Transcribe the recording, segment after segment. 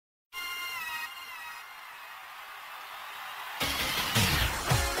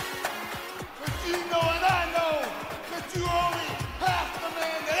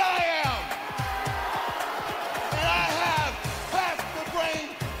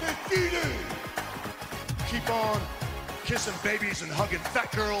keep on kissing babies and hugging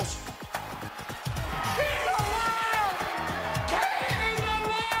fat girls. He's alive! Kane is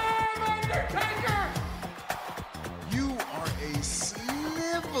alive, Undertaker! You are a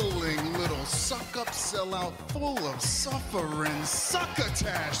sniveling little suck-up sellout full of suffering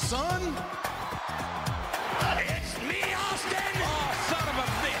succotash, son! It's me, Austin! Oh, son of a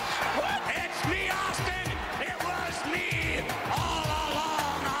bitch! What? It's me, Austin! It was me all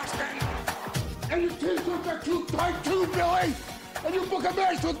along, Austin! And your t-shirts are too tight too, Billy! And you book a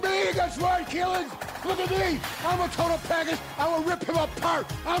match with me against Ryan Keelan! Look at me! I'm a total package! I will rip him apart!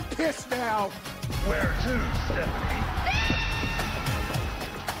 I'm pissed now! Where to, Stephanie?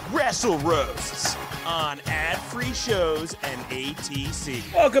 Wrestle Roasts on ad-free shows and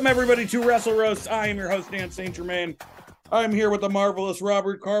ATC. Welcome, everybody, to Wrestle Roasts. I am your host, Dan St. Germain. I'm here with the marvelous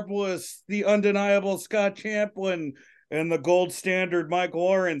Robert Karpolis, the undeniable Scott Champlin, and the gold standard Mike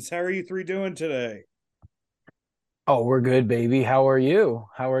Lawrence. How are you three doing today? Oh, we're good, baby. How are you?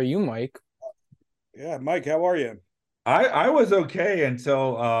 How are you, Mike? Yeah, Mike, how are you? I was okay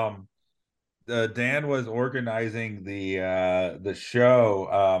until Dan was organizing the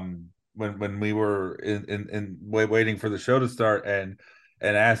show when we were in waiting for the show to start and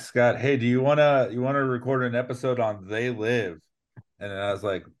asked Scott, hey, do you wanna record an episode on They Live? And I was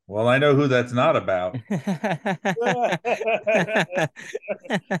like, well, I know who that's not about.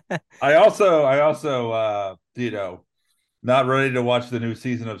 I also not ready to watch the new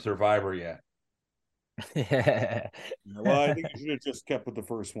season of Survivor yet. Well, I think you should have just kept with the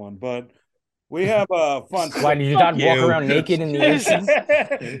first one, but we have fun. Why did you not walk around naked in the ocean?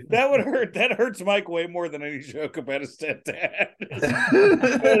 That would hurt. That hurts Mike way more than any joke about his stepdad.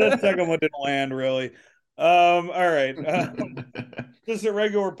 The second one didn't land really. All right. Just a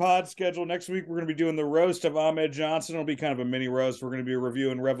regular pod schedule. Next week we're going to be doing the roast of Ahmed Johnson. It'll be kind of a mini roast. We're going to be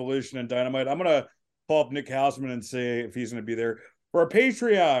reviewing Revolution and Dynamite. I'm going to call up Nick Hausman and say if he's going to be there. For our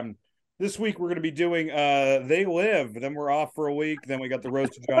Patreon, this week we're going to be doing They Live. Then we're off for a week. Then we got the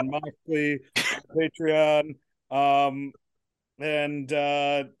roast of John Moxley, Patreon. And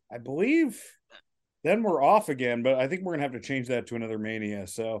I believe then we're off again, but I think we're going to have to change that to another Mania.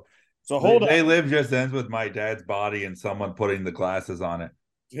 So hold on. They Live just ends with my dad's body and someone putting the glasses on it.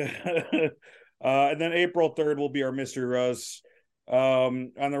 And then April 3rd will be our mystery roast.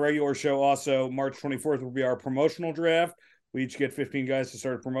 On the regular show, also March 24th will be our promotional draft. We each get 15 guys to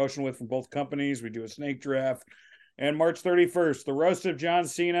start a promotion with from both companies. We do a snake draft. And March 31st, the roast of John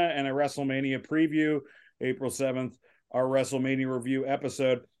Cena and a WrestleMania preview. April 7th, our WrestleMania review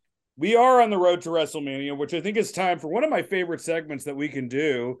episode. We are on the road to WrestleMania, which I think is time for one of my favorite segments that we can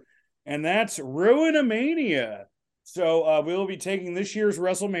do, and that's Ruin-a-Mania. So we will be taking this year's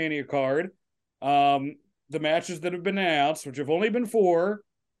WrestleMania card, the matches that have been announced, which have only been 4,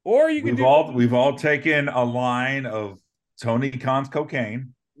 or you can we've all taken a line of Tony Khan's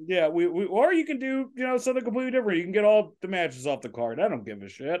cocaine. Yeah, we or you can do something completely different. You can get all the matches off the card. I don't give a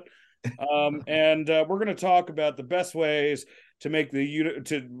shit. And we're going to talk about the best ways to make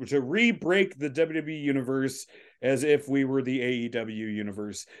to re-break the WWE universe as if we were the AEW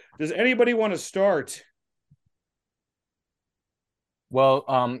universe. Does anybody want to start?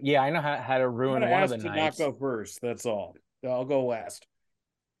 Well, yeah, I know how to ruin one of the nights. Not go first. That's all. I'll go last.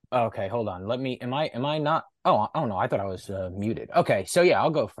 Okay, hold on. Am I not? Oh no, I thought I was muted. Okay, so yeah, I'll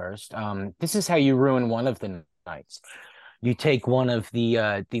go first. This is how you ruin one of the nights. You take one of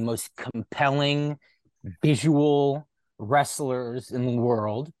the most compelling visual wrestlers in the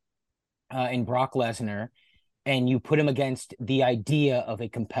world, in Brock Lesnar, and you put him against the idea of a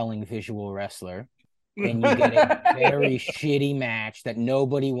compelling visual wrestler, and you get a very shitty match that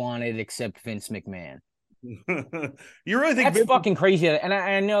nobody wanted except Vince McMahon. You really think that's fucking crazy? And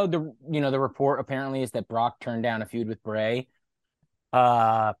I know the report apparently is that Brock turned down a feud with Bray.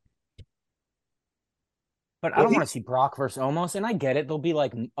 But I don't want to see Brock versus Omos, and I get it. There'll be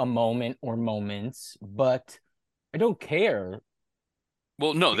like a moment or moments, but I don't care.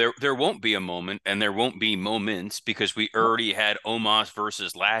 Well, no, there won't be a moment, and there won't be moments because we already had Omos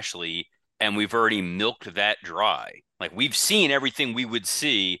versus Lashley, and we've already milked that dry. Like, we've seen everything we would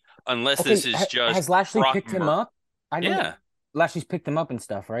see, unless this is just has Lashley picked him up? Yeah, Lashley's picked him up and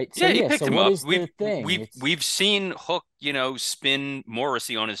stuff, right? So, yeah, he picked him up. We've seen Hook, spin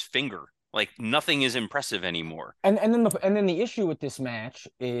Morrissey on his finger. Like, nothing is impressive anymore. And then the issue with this match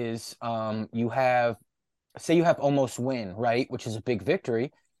is you have Omos win, right, which is a big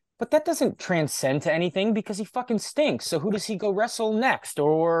victory, but that doesn't transcend to anything because he fucking stinks. So who does he go wrestle next,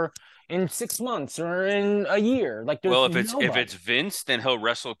 or in 6 months, or in a year? Like, there's if it's Vince, then he'll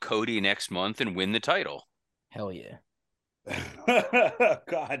wrestle Cody next month and win the title. Hell yeah.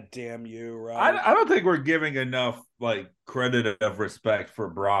 God damn you, right? I don't think we're giving enough like credit of respect for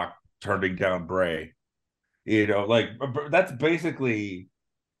Brock turning down Bray. You know, like that's basically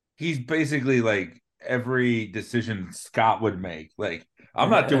he's basically like every decision Scott would make. Like,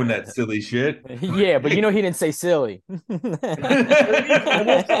 I'm not doing that silly shit. Yeah, but you know he didn't say silly. To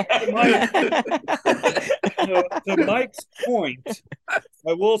Mike's point,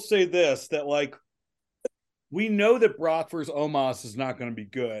 I will say this: that like we know that Brock versus Omos is not going to be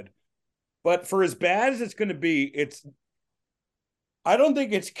good, but for as bad as it's going to be, I don't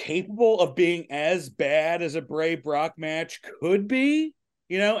think it's capable of being as bad as a Bray Brock match could be.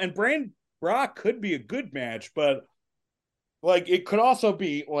 You know, and Bray and Brock could be a good match, but like it could also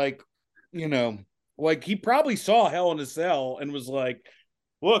be like, you know, like he probably saw Hell in a Cell and was like,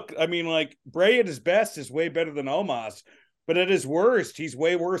 look, I mean, like Bray at his best is way better than Omos, but at his worst, he's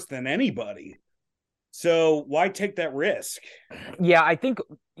way worse than anybody. So why take that risk? Yeah, I think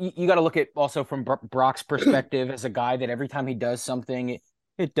you got to look at also from Brock's perspective as a guy that every time he does something,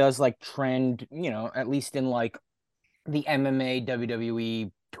 it does like trend, you know, at least in like the MMA, WWE,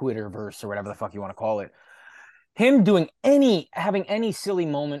 Twitterverse, or whatever the fuck you want to call it. Him having any silly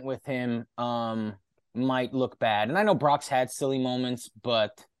moment with him might look bad. And I know Brock's had silly moments,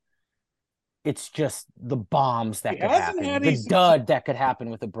 but it's just the bombs that could happen. The dud that could happen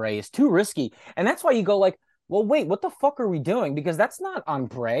with a Bray is too risky. And that's why you go like, well, wait, what the fuck are we doing? Because that's not on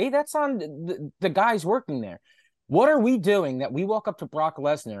Bray. That's on the guys working there. What are we doing that we walk up to Brock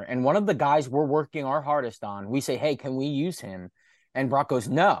Lesnar and one of the guys we're working our hardest on, we say, hey, can we use him? And Brock goes,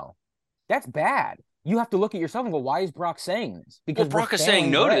 no. That's bad. You have to look at yourself and go, why is Brock saying this? Because Brock is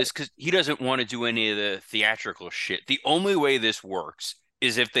saying no to this because he doesn't want to do any of the theatrical shit. The only way this works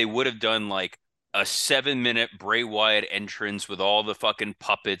is if they would have done like a 7-minute Bray Wyatt entrance with all the fucking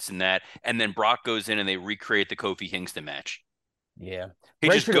puppets and that, and then Brock goes in and they recreate the Kofi Kingston match. Yeah. He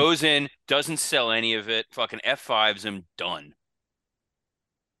just goes in, doesn't sell any of it, fucking F5s him, done.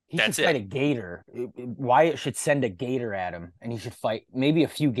 He should fight a gator. Wyatt should send a gator at him, and he should fight maybe a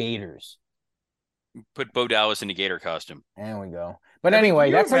few gators. Put Bo Dallas in a gator costume. There we go. But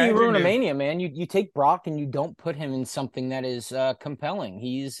anyway, that's how you ruin a Mania, man. You take Brock and you don't put him in something that is compelling.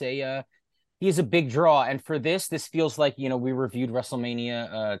 He is a big draw. And for this feels like, you know, we reviewed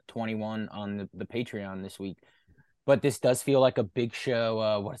WrestleMania 21 on the Patreon this week. But this does feel like a big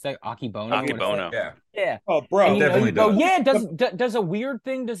show. What is that? Akibono? Akibono. Yeah. Oh, bro. Definitely does. Yeah, does a weird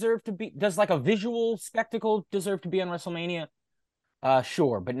thing deserve to be, does like a visual spectacle deserve to be on WrestleMania?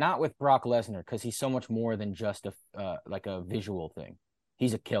 Sure, but not with Brock Lesnar because he's so much more than just like a visual thing.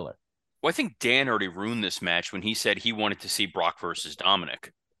 He's a killer. Well, I think Dan already ruined this match when he said he wanted to see Brock versus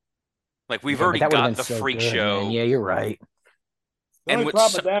Dominic. Like we've already got the freak show. Man. Yeah, you're right. The only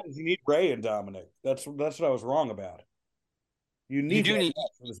problem with that is you need Ray and Dominic. That's what I was wrong about. You need for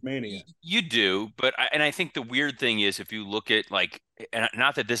this Mania. You do, but I think the weird thing is if you look at like, and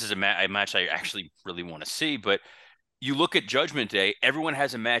not that this is a match I actually really want to see, but you look at Judgment Day, everyone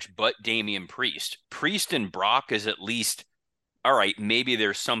has a match but Damian Priest. Priest and Brock is at least, all right, maybe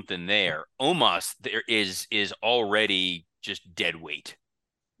there's something there. Omos there is already just dead weight.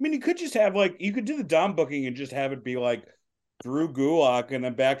 I mean, you could just have you could do the Dom booking and just have it be like Drew Gulak and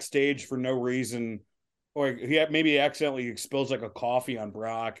then backstage for no reason, or maybe accidentally expels like a coffee on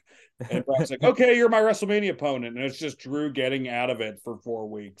Brock, and Brock's like, "Okay, you're my WrestleMania opponent," and it's just Drew getting out of it for 4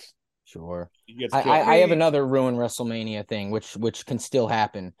 weeks. Sure. I have another ruin WrestleMania thing, which can still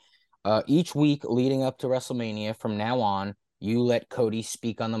happen. Each week leading up to WrestleMania, from now on, you let Cody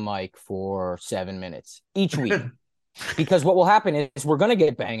speak on the mic for 7 minutes each week. Because what will happen is we're gonna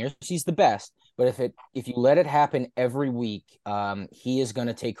get bangers. He's the best. But if you let it happen every week, he is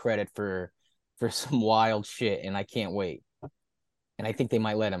gonna take credit for some wild shit, and I can't wait. And I think they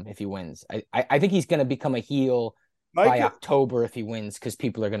might let him if he wins. I think he's gonna become a heel by October if he wins, because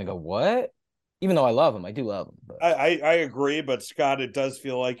people are gonna go, what? Even though I love him, I do love him. But. I agree, but Scott, it does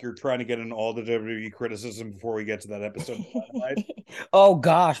feel like you're trying to get in all the WWE criticism before we get to that episode. Oh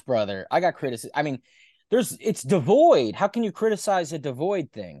gosh, brother, I got criticism. I mean, it's devoid. How can you criticize a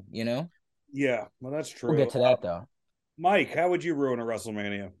devoid thing? You know? Yeah, well, that's true. We'll get to that though. Mike, how would you ruin a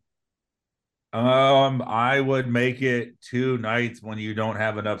WrestleMania? I would make it 2 nights when you don't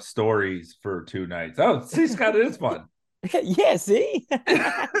have enough stories for 2 nights. Oh, see, Scott, it is fun. Yeah, see?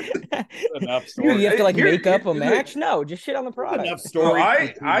 Enough stories. You have to make up a match? No, just shit on the product. Enough stories.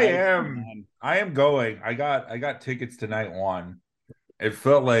 I am going. I got tickets to night 1. It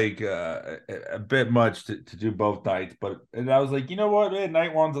felt like a bit much to do both nights, and I was like, you know what, man,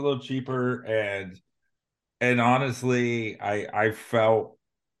 night 1's a little cheaper, and honestly, I felt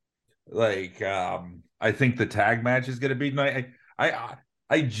like I think the tag match is going to be nice.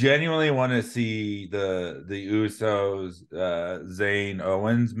 I genuinely want to see the Usos Zayn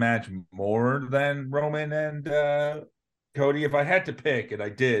Owens match more than Roman and Cody. If I had to pick, and I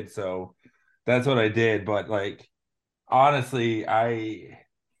did, so that's what I did. But like honestly, I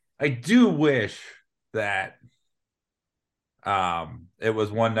do wish that it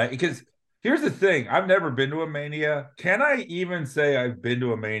was one night, because here's the thing, I've never been to a Mania. Can I even say I've been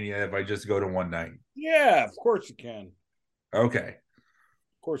to a Mania if I just go to one night? Yeah, of course you can. Okay.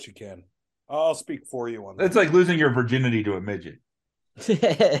 Of course you can. I'll speak for you on that. It's like losing your virginity to a midget.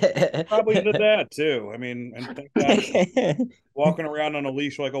 Probably did that too. I mean, and thank God, walking around on a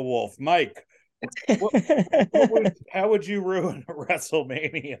leash like a wolf. Mike, how would you ruin a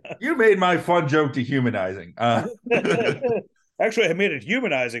WrestleMania? You made my fun joke dehumanizing. Actually, I made it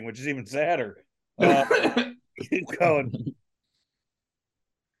humanizing, which is even sadder. Keep going.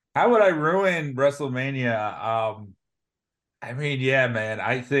 How would I ruin WrestleMania? I mean, yeah, man.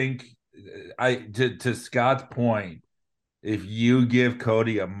 I think to Scott's point, if you give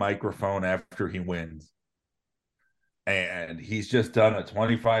Cody a microphone after he wins, and he's just done a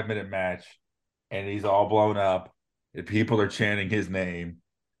 25-minute match, and he's all blown up, and people are chanting his name,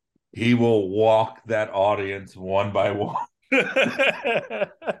 he will walk that audience one by one.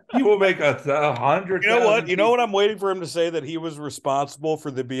 He will make 100. You know what? You know what? I'm waiting for him to say that he was responsible for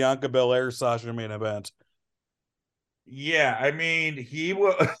the Bianca Belair Sasha main event. Yeah, I mean, he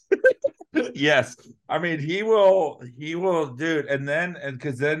will. Yes, I mean, he will, dude. And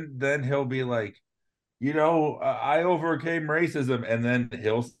because then he'll be like, I overcame racism, and then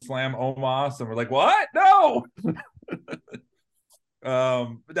he'll slam Omos, and we're like, what? No.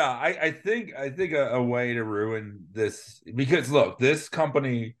 No, I think a way to ruin this, because look, this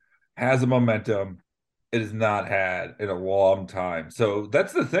company has a momentum it has not had in a long time. So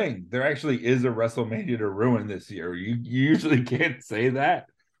that's the thing. There actually is a WrestleMania to ruin this year. You usually can't say that.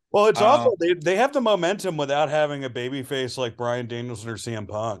 Well, it's also they have the momentum without having a babyface like Bryan Danielson or CM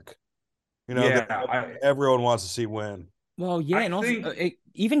Punk. Everyone wants to see win. Well, yeah, and also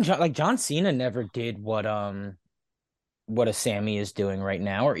even John Cena never did what a Sammy is doing right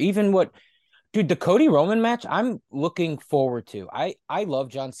now, or even what. Dude, the Cody Roman match, I'm looking forward to. I love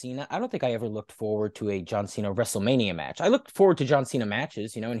John Cena. I don't think I ever looked forward to a John Cena WrestleMania match. I looked forward to John Cena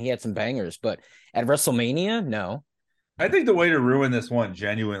matches, and he had some bangers, but at WrestleMania, no. I think the way to ruin this one,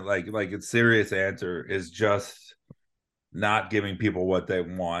 genuine, like its serious answer, is just not giving people what they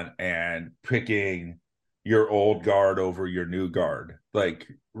want and picking your old guard over your new guard. Like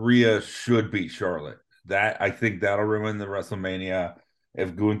Rhea should beat Charlotte. I think that'll ruin the WrestleMania.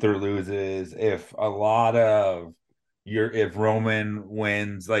 If Gunther loses, if Roman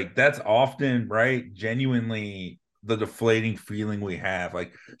wins, like that's often, right, genuinely the deflating feeling we have.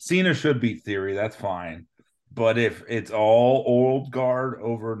 Like Cena should beat Theory, that's fine. But if it's all old guard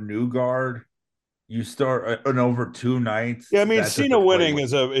over new guard, you start and over 2 nights. Yeah, I mean, Cena winning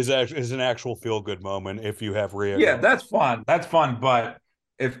is an actual feel good moment if you have Rhea. Yeah, that's fun. That's fun. But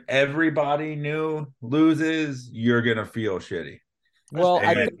if everybody new loses, you're gonna feel shitty. Well,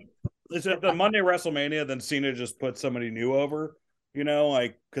 is it the Monday WrestleMania? Then Cena just put somebody new over,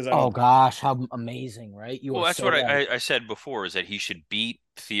 because gosh, how amazing, right? That's what I said before, is that he should beat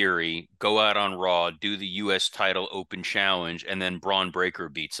Theory, go out on Raw, do the U.S. title open challenge, and then Braun Breaker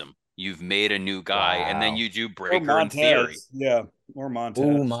beats him. You've made a new guy, and then you do Breaker and Theory. Yeah, or Montez.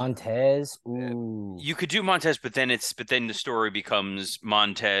 Ooh, Montez. Ooh. You could do Montez, but then the story becomes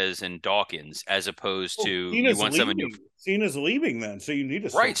Montez and Dawkins, as opposed to you want someone new. Cena's leaving then, so you need to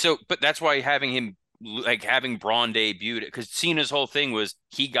right. So, but that's why having Braun debut, because Cena's whole thing was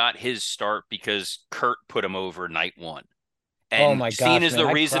he got his start because Kurt put him over night one, and Cena's the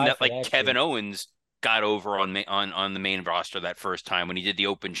reason that Kevin Owens got over on the main roster that first time when he did the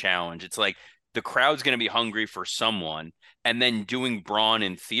open challenge. It's like the crowd's going to be hungry for someone, and then doing Braun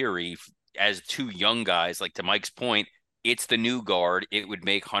in Theory as two young guys, like to Mike's point, it's the new guard. It would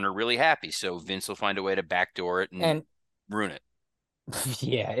make Hunter really happy. So Vince will find a way to backdoor it and ruin it.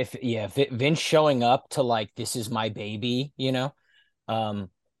 Yeah, Vince showing up to this is my baby,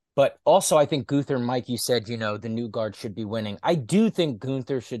 But also, I think Gunther, Mike, you said, the new guard should be winning. I do think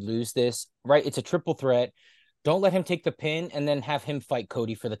Gunther should lose this, right? It's a triple threat. Don't let him take the pin and then have him fight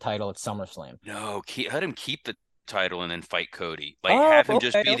Cody for the title at SummerSlam. No, let him keep the title and then fight Cody. Have him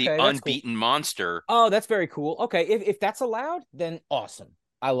just be the unbeaten monster. Oh, that's very cool. Okay, if that's allowed, then awesome.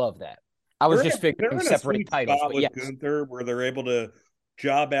 I love that. I was just figuring separate titles, but yes. Gunther, where they're able to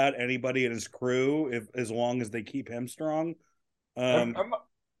job out anybody in his crew as long as they keep him strong.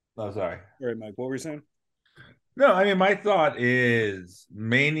 Oh, sorry. All right, Mike, what were you saying? No, I mean, my thought is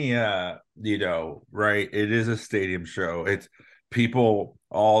Mania, right? It is a stadium show. It's people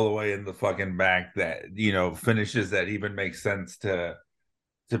all the way in the fucking back that, finishes that even makes sense to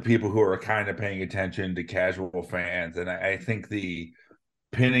people who are kind of paying attention to casual fans. And I think the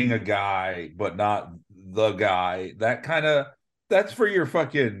pinning a guy, but not the guy, that's for your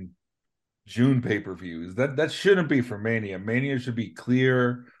fucking June pay-per-views. That shouldn't be for Mania. Mania should be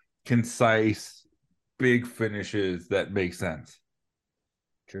clear, concise, big finishes that make sense.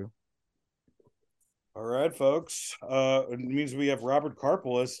 True. All right, folks. It means we have Robert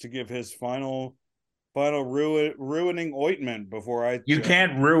Karpolis to give his final ruining ointment before I. You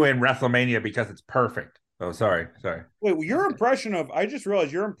can't ruin WrestleMania because it's perfect. Oh, sorry. Wait, I just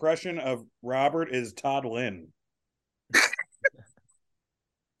realized your impression of Robert is Todd Lynn.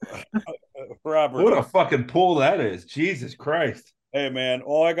 Robert. What a fucking pull that is. Jesus Christ. Hey, man,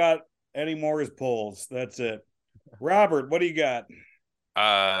 all I got anymore is pulls. That's it. Robert, what do you got?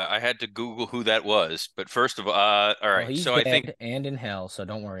 I had to Google who that was, but first of all, all right. He's so dead I think, and in hell, so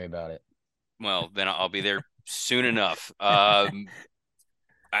don't worry about it. well, then I'll be there soon enough.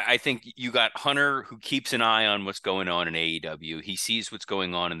 I think you got Hunter, who keeps an eye on what's going on in AEW. He sees what's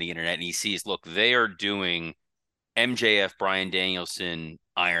going on in the internet, and he sees, look, they are doing MJF Bryan Danielson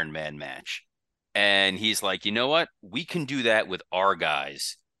Iron Man match. And he's like, you know what? We can do that with our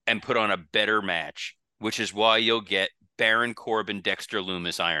guys and put on a better match, which is why you'll get Baron Corbin, Dexter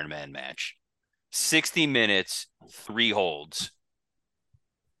Lumis Iron Man match. 60 minutes, 3 holds.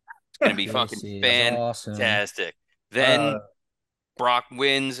 It's going to be fucking fantastic. Awesome. Then Brock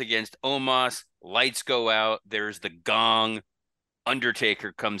wins against Omos. Lights go out. There's the gong.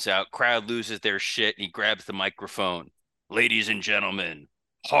 Undertaker comes out. Crowd loses their shit, and he grabs the microphone. Ladies and gentlemen,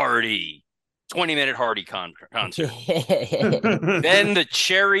 Hardy. 20-minute Hardy concert. Then the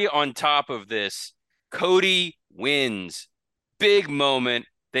cherry on top of this, Cody wins. Big moment.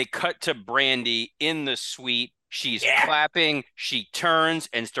 They cut to Brandy in the suite. She's clapping. She turns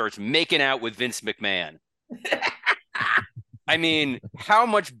and starts making out with Vince McMahon. I mean, how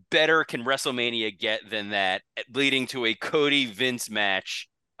much better can WrestleMania get than that, leading to a Cody Vince match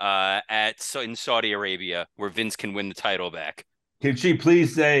in Saudi Arabia, where Vince can win the title back? Can she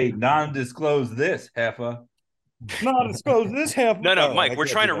please say non-disclose this, Heffa? Non-disclose this, Heffa. No, Mike, we're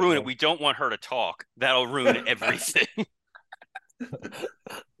trying to ruin it. We don't want her to talk. That'll ruin everything.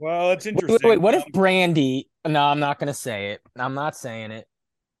 Well, it's interesting. Wait, what if Brandy? No, I'm not going to say it. I'm not saying it.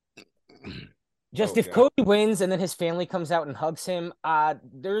 Just if Cody wins and then his family comes out and hugs him,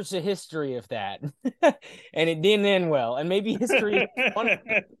 there's a history of that. And it didn't end well. And maybe history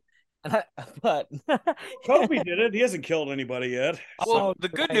but Kobe did it. He hasn't killed anybody yet. Well, the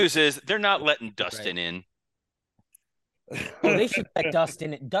good news is they're not letting Dustin in. Oh, they should let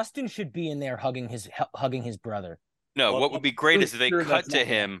Dustin. Dustin should be in there hugging his brother. No, what would be great is if they cut to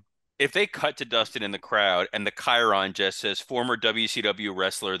him. If they cut to Dustin in the crowd and the chyron just says former WCW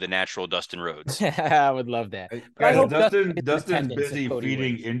wrestler, the natural Dustin Rhodes. I would love that. Guys, Dustin's busy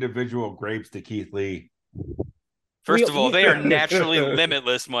feeding individual grapes to Keith Lee. First of all, they are naturally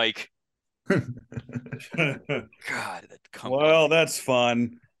limitless, Mike. God, well, that's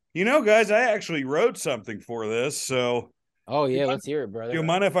fun. You know, guys, I actually wrote something for this, so. Oh yeah, let's hear it, brother. Do you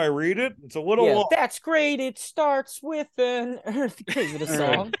mind if I read it? It's a little long. That's great. It starts with an earthquake. Is it a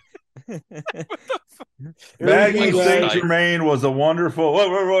song? What the fuck? Maggie St. Germain was a wonderful.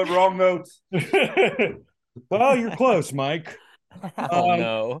 What? Wrong notes. Well, you're close, Mike. Oh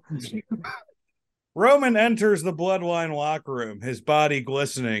no. Roman enters the Bloodline locker room, his body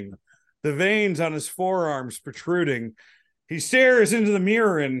glistening, the veins on his forearms protruding. He stares into the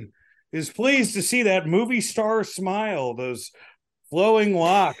mirror and is pleased to see that movie star smile, those flowing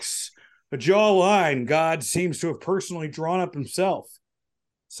locks, a jawline God seems to have personally drawn up himself.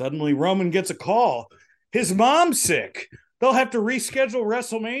 Suddenly, Roman gets a call. His mom's sick. They'll have to reschedule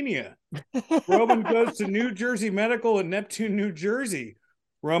WrestleMania. Roman goes to New Jersey Medical in Neptune, New Jersey.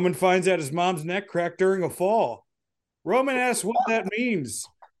 Roman finds out his mom's neck cracked during a fall. Roman asks what that means.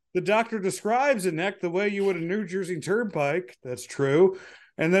 The doctor describes a neck the way you would a New Jersey Turnpike. That's true.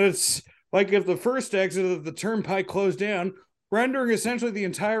 And that it's like if the first exit of the Turnpike closed down, rendering essentially the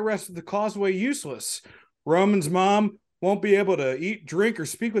entire rest of the causeway useless. Roman's mom won't be able to eat, drink, or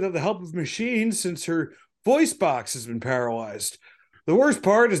speak without the help of machines since her voice box has been paralyzed. The worst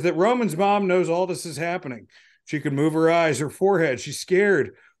part is that Roman's mom knows all this is happening. She can move her eyes, her forehead. She's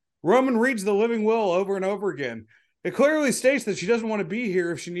scared. Roman reads the living will over and over again. It clearly states that she doesn't want to be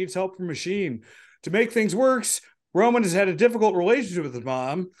here if she needs help from machine. To make things worse, Roman has had a difficult relationship with his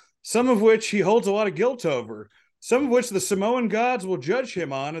mom, some of which he holds a lot of guilt over, some of which the Samoan gods will judge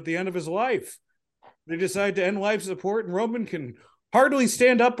him on at the end of his life. They decide to end life support, and Roman can hardly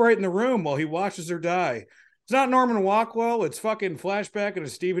stand upright in the room while he watches her die. It's not Norman Rockwell. It's fucking flashback in a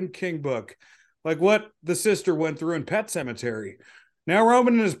Stephen King book, like what the sister went through in Pet Sematary. Now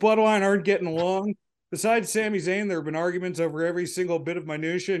Roman and his bloodline aren't getting along. Besides Sami Zayn, there have been arguments over every single bit of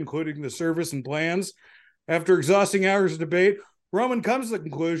minutia, including the service and plans. After exhausting hours of debate, Roman comes to the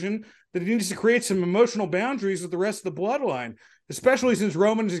conclusion that he needs to create some emotional boundaries with the rest of the bloodline, especially since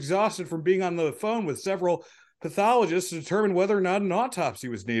Roman is exhausted from being on the phone with several pathologists to determine whether or not an autopsy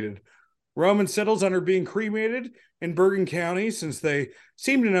was needed. Roman settles on her being cremated in Bergen County since they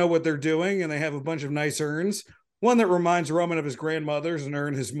seem to know what they're doing and they have a bunch of nice urns. One that reminds Roman of his grandmother's, an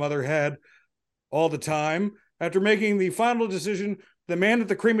urn his mother had all the time. After making the final decision, the man at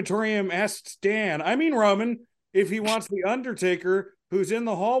the crematorium asks Roman, if he wants the Undertaker, who's in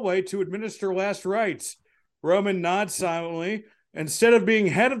the hallway, to administer last rites. Roman nods silently. Instead of being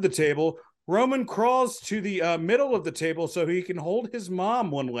head of the table, Roman crawls to the middle of the table so he can hold his mom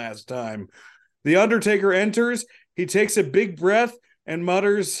one last time. The Undertaker enters. He takes a big breath and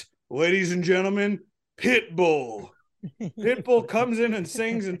mutters, "Ladies and gentlemen, Pitbull." Pitbull comes in and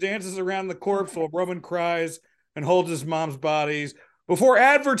sings and dances around the corpse while Roman cries and holds his mom's bodies before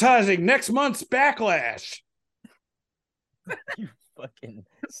advertising next month's Backlash. You fucking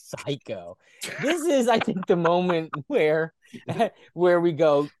psycho. This is, I think, the moment where we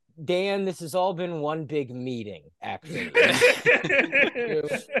go, Dan, this has all been one big meeting, actually.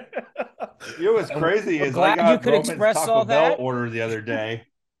 You know what's crazy is I got Roman's Taco Bell order the other day.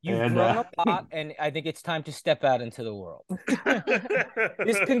 You've grown up a lot, and I think it's time to step out into the world.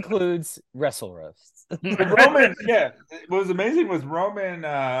 This concludes Wrestle Roasts. Roman, yeah. What was amazing was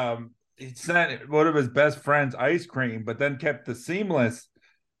Roman he sent one of his best friends ice cream, but then kept the Seamless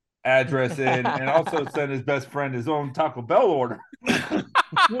address in and also sent his best friend his own Taco Bell order.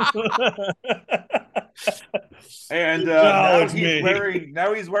 And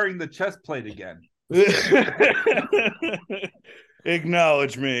now he's wearing the chest plate again.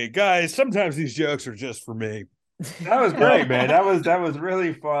 Acknowledge me, guys. Sometimes these jokes are just for me. That was great, man. That was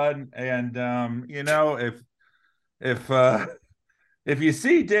really fun. And if you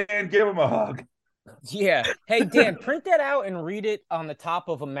see Dan, give him a hug. Yeah. Hey, Dan, print that out and read it on the top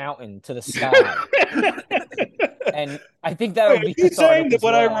of a mountain to the sky. And I think that would be. Are you saying that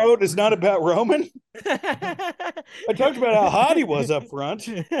what I wrote is not about Roman? I talked about how hot he was up front.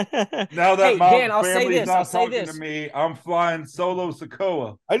 Now that my family's not talking to me, I'm flying solo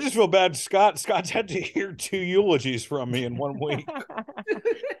Sokoa. I just feel bad. Scott's had to hear 2 eulogies from me in 1 week.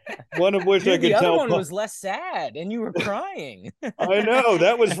 One of which I could tell. The other one was less sad, and you were crying. I know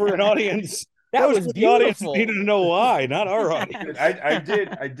that was for an audience. That was beautiful. The audience needed to know why, not our audience. I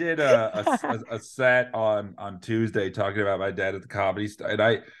did a set on Tuesday talking about my dad at the comedy and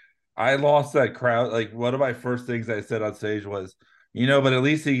I lost that crowd. Like, one of my first things I said on stage was, but at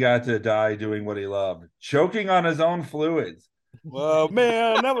least he got to die doing what he loved, choking on his own fluids. Well,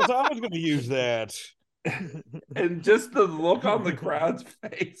 man, I was going to use that. And just the look on the crowd's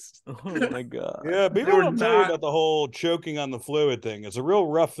face. Oh my god! Yeah, people don't tell you about the whole choking on the fluid thing. It's a real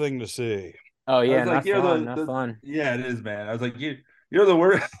rough thing to see. Oh yeah, not fun. Yeah, it is, man. I was like, you're the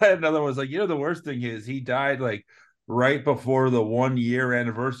worst. Another one was like, the worst thing is he died like right before the 1-year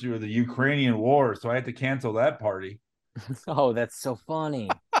anniversary of the Ukrainian war, so I had to cancel that party. Oh, that's so funny.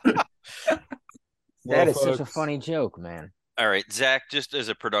 That is such a funny joke, man. All right, Zach, just as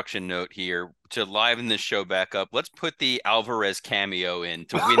a production note here, to liven this show back up, let's put the Alvarez cameo in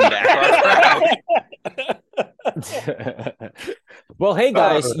to win back our crowd. Well, hey,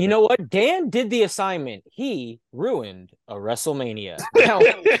 guys, you know what? Dan did the assignment. He ruined a WrestleMania. Now,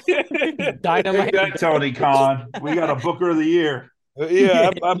 Dynamite. Tony Khan. We got a Booker of the Year.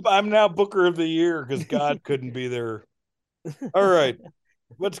 Yeah, I'm now Booker of the Year because God couldn't be there. All right.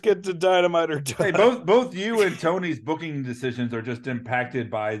 Let's get to Dynamite or Die. Hey, both you and Tony's booking decisions are just impacted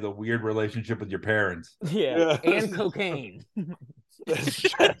by the weird relationship with your parents. Yeah. And cocaine. That's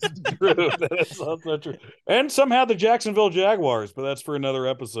true. That is also true. And somehow the Jacksonville Jaguars, but that's for another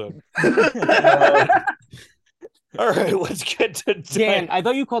episode. All right, let's get to Dan. I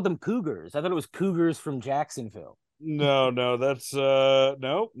thought you called them Cougars. I thought it was Cougars from Jacksonville. No, that's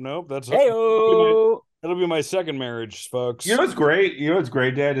nope. That's that'll be my second marriage, folks. You know what's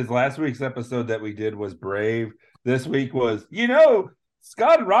great? Dad, is last week's episode that we did was brave. This week was,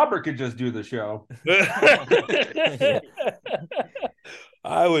 Scott and Robert could just do the show.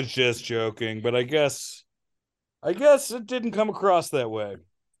 I was just joking, but I guess it didn't come across that way.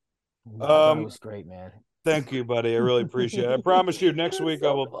 It was great, man. Thank you, buddy. I really appreciate it. I promise you next week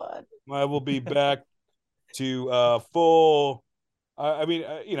I will be back to full I mean,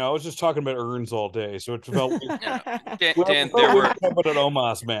 I was just talking about urns all day, so it felt Dan, there were about an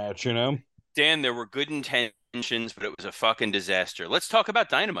Omos match, Dan, there were good intentions, but it was a fucking disaster. Let's talk about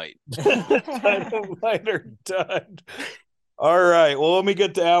Dynamite. Dynamite are done. All right. Well, let me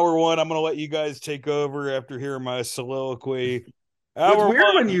get to hour one. I'm going to let you guys take over after hearing my soliloquy. It's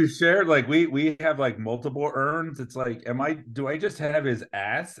weird when you share, like, we have like multiple urns. It's like, do I just have his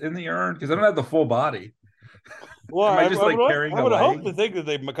ass in the urn? Because I don't have the full body. Well, Am I just carrying I would hope to think that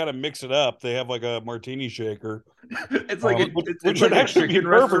they kind of mix it up. They have like a martini shaker. It's like which would actually be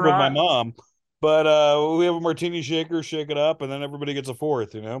perfect with my mom. But we have a martini shaker, shake it up, and then everybody gets a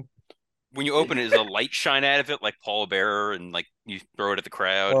fourth, When you open it, does a light shine out of it like Paul Bearer and like you throw it at the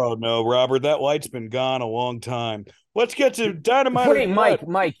crowd? Oh no, Robert, that light's been gone a long time. Let's get to Dynamite. Wait,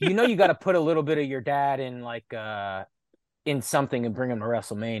 Mike, you got to put a little bit of your dad in like in something and bring him to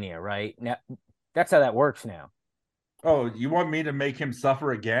WrestleMania, right? Now that's how that works now. Oh, you want me to make him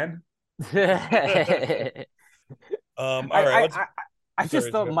suffer again? All right. I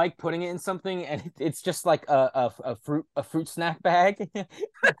just thought Mike putting it in something, and it's just like a fruit snack bag,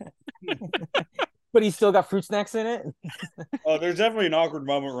 but he's still got fruit snacks in it. Oh, there's definitely an awkward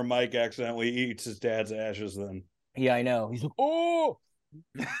moment where Mike accidentally eats his dad's ashes. Then, yeah, I know. He's like, oh,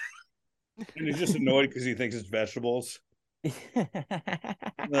 and he's just annoyed because he thinks it's vegetables.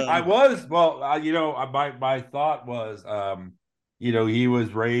 I was my thought was, he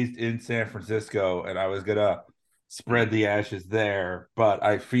was raised in San Francisco, and I was gonna spread the ashes there, but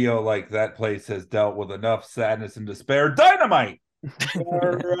I feel like that place has dealt with enough sadness and despair. Dynamite! All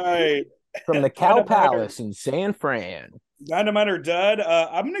right. From the Cow Palace in San Fran. Dynamite or Dud?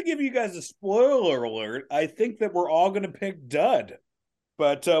 I'm going to give you guys a spoiler alert. I think that we're all going to pick Dud.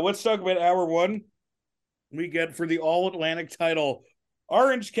 But let's talk about hour one. We get for the All-Atlantic title,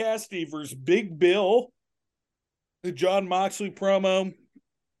 Orange Cassidy versus Big Bill. The John Moxley promo.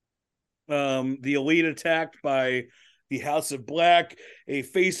 The Elite attacked by the House of Black, a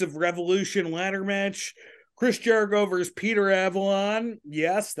Face of Revolution ladder match, Chris Jericho versus Peter Avalon.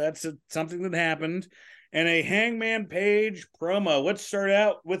 Yes, that's something that happened. And a Hangman Page promo. Let's start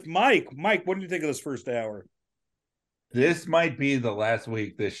out with Mike. Mike, what do you think of this first hour? This might be the last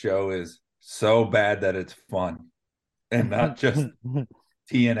week this show is so bad that it's fun and not just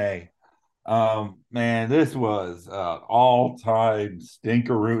TNA. Man, this was all-time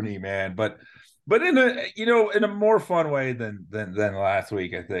stinkeroony, man. But in a more fun way than last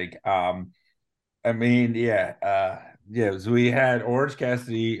week, I think. So we had Orange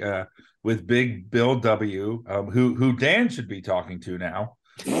Cassidy with Big Bill W, who Dan should be talking to now.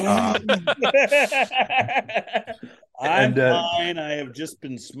 I'm fine. I have just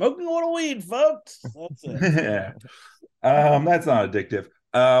been smoking a little weed, folks. That's it. Yeah. That's not addictive.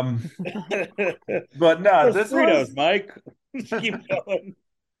 But no, this Fritos, was Mike. Keep going.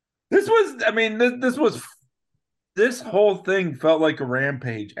 This whole thing felt like a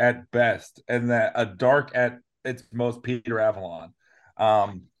rampage at best, and that a dark at its most Peter Avalon.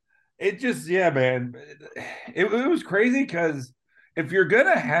 It just, man, it was crazy because if you're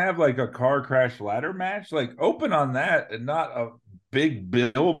gonna have like a car crash ladder match, like open on that and not a Big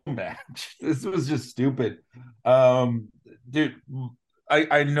Bill match. This was just stupid. Dude,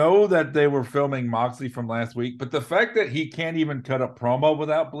 I know that they were filming Moxley from last week, but the fact that he can't even cut a promo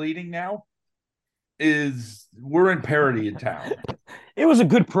without bleeding now we're in parody in town. It was a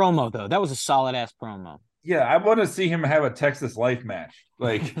good promo, though. That was a solid ass promo. Yeah, I want to see him have a Texas Life match.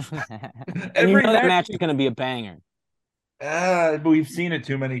 Like every match is going to be a banger. We've seen it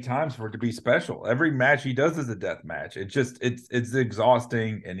too many times for it to be special. Every match he does is a death match. It's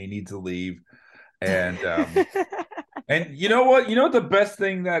exhausting, and he needs to leave. And and you know what? You know the best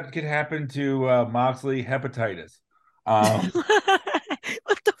thing that could happen to Moxley? Hepatitis. What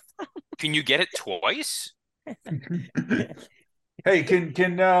the fuck? Can you get it twice? Hey,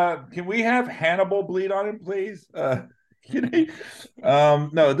 can we have Hannibal bleed on him, please? No,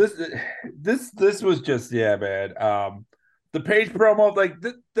 this was just man. The Page promo, like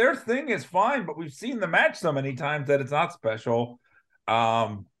their thing is fine, but we've seen the match so many times that it's not special.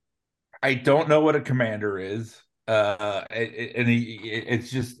 I don't know what a commander is.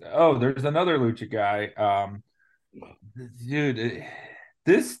 It's just there's another lucha guy. Dude,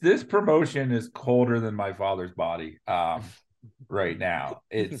 this promotion is colder than my father's body. Right now,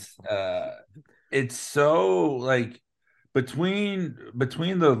 it's so like between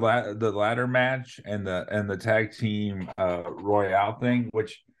the ladder match and the tag team Royale thing,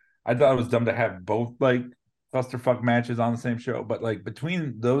 which I thought it was dumb to have both like clusterfuck matches on the same show, but like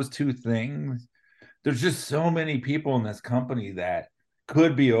between those two things, there's just so many people in this company that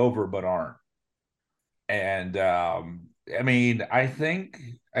could be over but aren't, and I mean, I think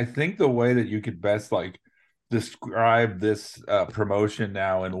the way that you could best like describe this promotion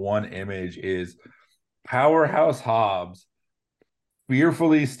now in one image is Powerhouse Hobbs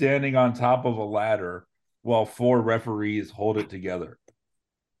fearfully standing on top of a ladder while four referees hold it together.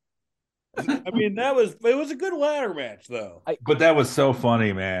 I mean, it was a good ladder match though. But that was so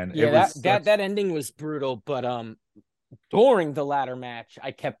funny, man. Yeah, it was that ending was brutal, but during the ladder match,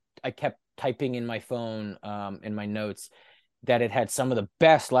 I kept typing in my phone in my notes that it had some of the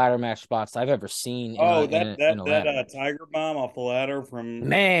best ladder match spots I've ever seen in a ladder match. Tiger bomb off the ladder from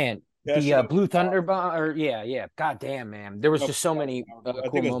Man, the Blue Thunder bomb, or yeah, god damn, man, there was just so many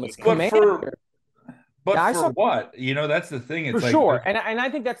cool moments. But yeah, for what? You know, that's the thing. It's for like, sure, and I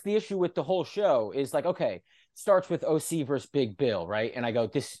think that's the issue with the whole show is like, okay, starts with OC versus Big Bill, right? And I go,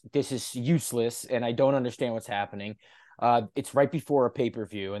 this is useless, and I don't understand what's happening. It's right before a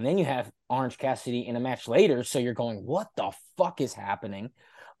pay-per-view, and then you have Orange Cassidy in a match later, so you're going, what the fuck is happening?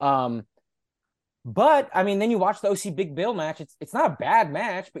 But I mean, then you watch the OC Big Bill match. It's not a bad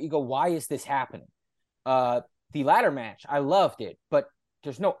match, but you go, why is this happening? The ladder match, I loved it, but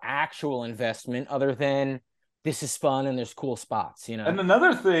there's no actual investment other than this is fun and there's cool spots, you know. And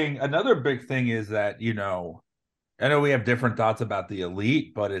another big thing is that, you know, I know we have different thoughts about the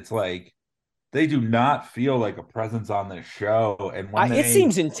Elite, but it's like they do not feel like a presence on this show. And when it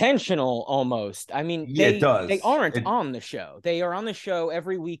seems intentional almost. I mean, it does. They aren't on the show. They are on the show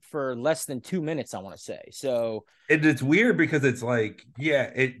every week for less than 2 minutes, I want to say. So it's weird because it's like,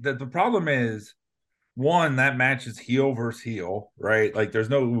 yeah, the problem is, one, that match is heel versus heel, right? Like there's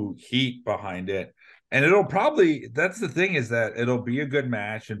no heat behind it. And that's the thing, is that it'll be a good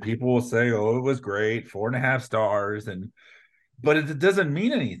match and people will say, oh, it was great, 4.5 stars. But it doesn't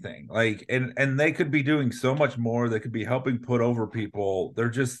mean anything. Like, and they could be doing so much more. They could be helping put over people. They're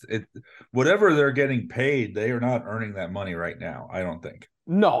just whatever they're getting paid, they are not earning that money right now, I don't think.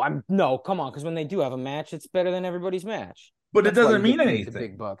 No, come on, because when they do have a match, it's better than everybody's match. But it doesn't mean anything. The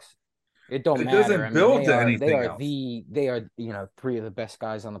big bucks. It don't it matter. Doesn't build to anything. They are three of the best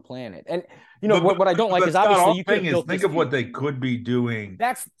guys on the planet. And what I don't like is obviously you could think of what they could be doing.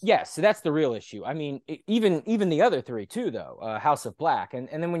 That's the real issue. I mean, even the other three too, though. House of Black, and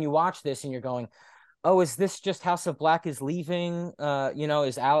then when you watch this and you're going, oh, is this just House of Black is leaving?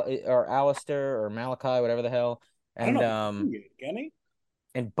 Is Alistair or Malachi, whatever the hell, and Kenny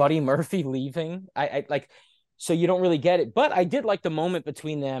and Buddy Murphy leaving? I like. So you don't really get it. But I did like the moment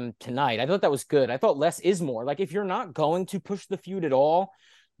between them tonight. I thought that was good. I thought less is more. Like, if you're not going to push the feud at all,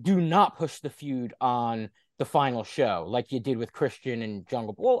 do not push the feud on the final show like you did with Christian and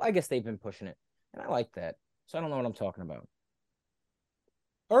Jungle. Well, I guess they've been pushing it. And I like that. So I don't know what I'm talking about.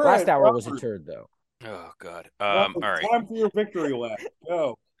 All right, Last hour was a turd, though. Oh, God. All right. Time for your victory lap.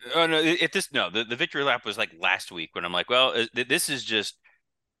 Go. Oh, no. The victory lap was like last week when I'm like, well,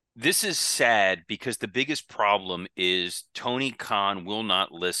 this is sad because the biggest problem is Tony Khan will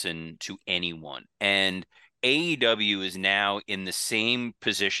not listen to anyone. And AEW is now in the same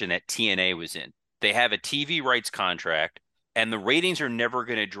position that TNA was in. They have a TV rights contract, and the ratings are never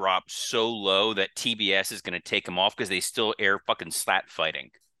going to drop so low that TBS is going to take them off because they still air fucking slat fighting.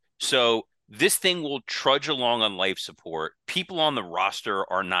 So this thing will trudge along on life support. People on the roster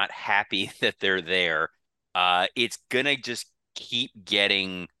are not happy that they're there. It's going to just keep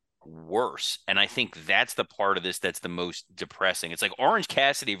getting worse. And I think that's the part of this that's the most depressing. It's like Orange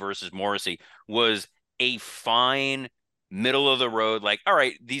Cassidy versus Morrissey was a fine middle of the road, like, all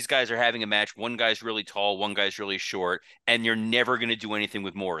right, these guys are having a match. One guy's really tall, one guy's really short, and you're never going to do anything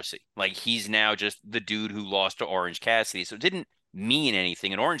with Morrissey. Like, he's now just the dude who lost to Orange Cassidy. So it didn't mean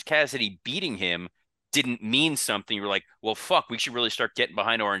anything. And Orange Cassidy beating him didn't mean something. You were like, well, fuck, we should really start getting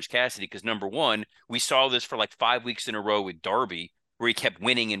behind Orange Cassidy because, number one, we saw this for like 5 weeks in a row with Darby, where he kept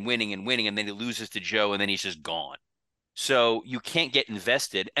winning and winning and winning, and then he loses to Joe, and then he's just gone. So you can't get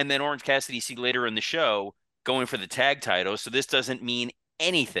invested. And then Orange Cassidy, see later in the show, going for the tag title. So this doesn't mean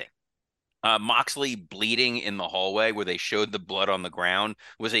anything. Moxley bleeding in the hallway where they showed the blood on the ground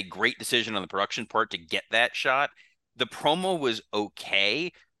was a great decision on the production part to get that shot. The promo was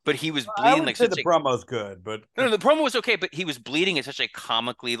okay, but he was bleeding like the promo's good, but no, the promo was okay, but he was bleeding at such a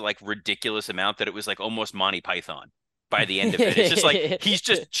comically like ridiculous amount that it was like almost Monty Python by the end of it. It's just like he's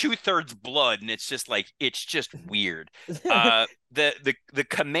just 2/3 blood, and it's just like it's just weird. The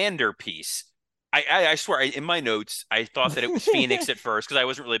commander piece, I swear in my notes I thought that it was Phoenix at first because I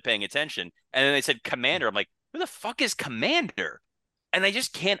wasn't really paying attention, and then they said commander. I'm like, who the fuck is commander? And I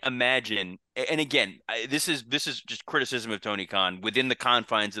just can't imagine. And again, this is just criticism of Tony Khan within the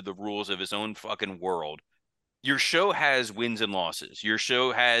confines of the rules of his own fucking world. Your show has wins and losses. Your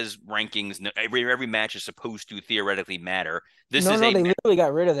show has rankings. Every match is supposed to theoretically matter. This No, is no, a they literally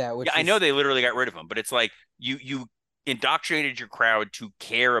got rid of that. Yeah, Which I know is they literally got rid of him, but it's like you indoctrinated your crowd to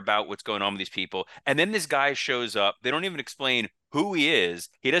care about what's going on with these people, and then this guy shows up. They don't even explain who he is.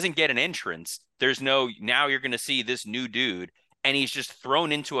 He doesn't get an entrance. There's no now you're going to see this new dude, and he's just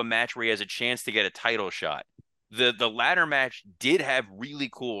thrown into a match where he has a chance to get a title shot. The ladder match did have really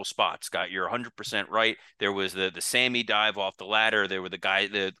cool spots. Scott, you're 100% right. There was the Sammy dive off the ladder. There were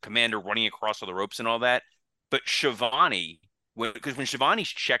the commander running across all the ropes and all that. But Shivani, because when Shivani's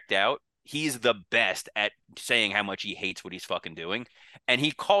checked out, he's the best at saying how much he hates what he's fucking doing. And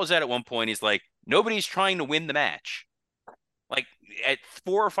he calls out at one point, he's like, nobody's trying to win the match. Like at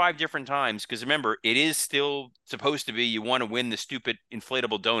 4 or 5 different times, because remember, it is still supposed to be you want to win the stupid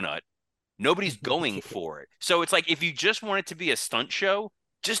inflatable donut. Nobody's going for it. So it's like if you just want it to be a stunt show,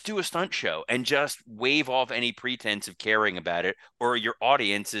 just do a stunt show and just wave off any pretense of caring about it, or your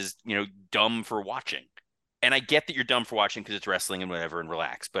audience is, dumb for watching. And I get that you're dumb for watching because it's wrestling and whatever and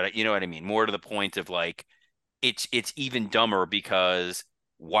relax, but you know what I mean? More to the point of like, it's even dumber because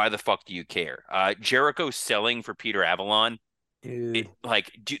why the fuck do you care? Jericho selling for Peter Avalon, dude.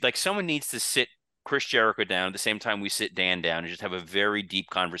 Like someone needs to sit Chris Jericho down at the same time we sit Dan down and just have a very deep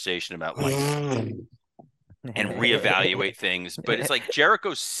conversation about life and reevaluate things. But it's like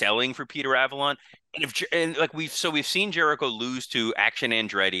Jericho selling for Peter Avalon, we've seen Jericho lose to Action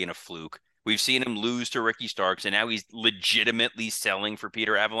Andretti in a fluke. We've seen him lose to Ricky Starks, and now he's legitimately selling for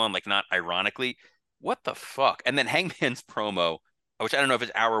Peter Avalon, like not ironically. What the fuck? And then Hangman's promo, which I don't know if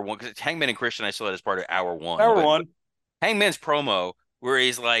it's hour one, because it's Hangman and Christian I saw that as part of hour one. Hour one. Hangman's promo, where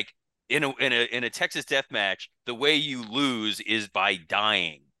he's like, in a Texas death match, the way you lose is by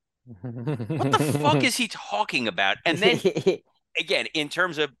dying. What the fuck is he talking about? And then again, in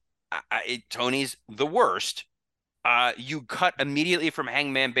terms of Tony's the worst, you cut immediately from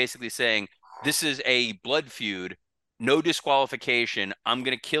Hangman basically saying, this is a blood feud, no disqualification, I'm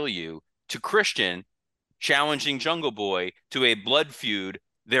gonna kill you, to Christian challenging Jungle Boy to a blood feud,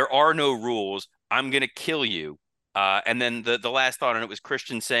 there are no rules, I'm gonna kill you. And then the last thought on it was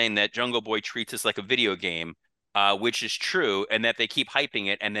Christian saying that Jungle Boy treats us like a video game, which is true, and that they keep hyping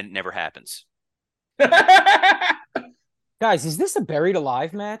it, and then it never happens. Guys, is this a buried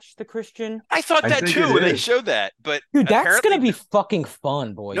alive match, the Christian? I thought that too when they showed that, but dude, that's gonna be fucking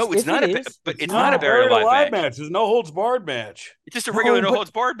fun, boys. No, it's not. It's not a buried alive match. It's no holds barred match. It's just a regular no holds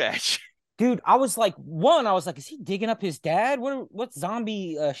barred match. Dude, I was like, is he digging up his dad? What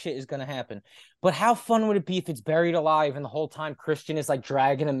zombie shit is gonna happen? But how fun would it be if it's buried alive and the whole time Christian is like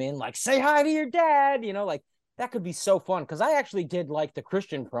dragging him in, like, say hi to your dad, like that could be so fun. Because I actually did like the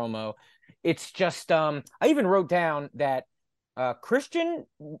Christian promo. It's just I even wrote down that Christian,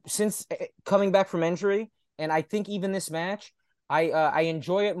 since coming back from injury, and I think even this match, I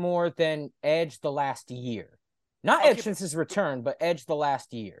enjoy it more than Edge the last year. Not Edge since his return, but Edge the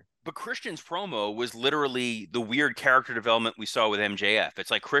last year. But Christian's promo was literally the weird character development we saw with MJF. It's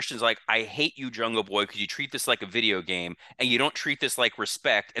like Christian's like, I hate you, Jungle Boy, because you treat this like a video game and you don't treat this like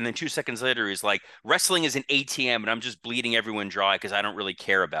respect. And then 2 seconds later, he's like, wrestling is an ATM and I'm just bleeding everyone dry because I don't really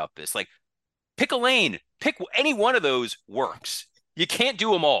care about this. Like, pick a lane. Pick any one of those works. You can't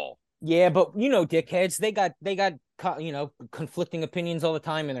do them all. Yeah, but dickheads, they got conflicting opinions all the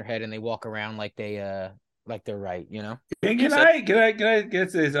time in their head, and they walk around like they're right. Can I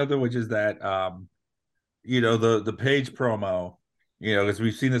get this other, which is that the Page promo, because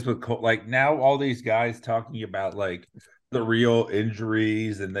we've seen this with like now all these guys talking about like the real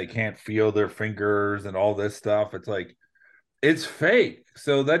injuries and they can't feel their fingers and all this stuff. It's like, it's fake.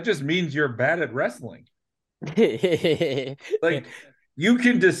 So that just means you're bad at wrestling. Like, you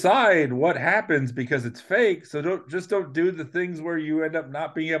can decide what happens because it's fake. So don't do the things where you end up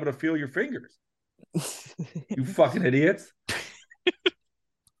not being able to feel your fingers. You fucking idiots.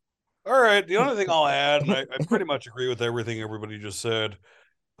 All right. The only thing I'll add, I pretty much agree with everything everybody just said.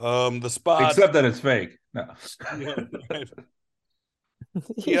 The spot, except that it's fake. No.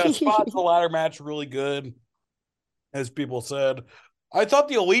 Spot's the ladder match really good, as people said. I thought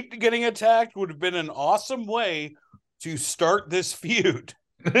the Elite getting attacked would have been an awesome way to start this feud.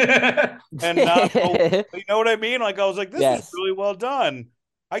 And not, you know what I mean? Like, I was like, this is really well done.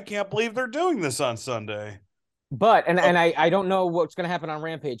 I can't believe they're doing this on Sunday. But and I don't know what's going to happen on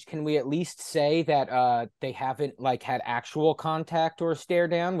Rampage. Can we at least say that they haven't had actual contact or a stare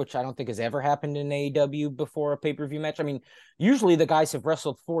down, which I don't think has ever happened in AEW before a pay-per-view match? I mean, usually the guys have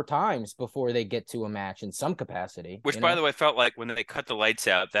wrestled 4 times before they get to a match in some capacity. Which, by the way, felt like when they cut the lights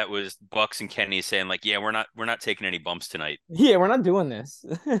out, that was Bucks and Kenny saying like, "Yeah, we're not taking any bumps tonight. Yeah, we're not doing this."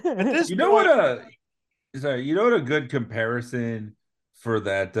 You know what? So you know what a good comparison for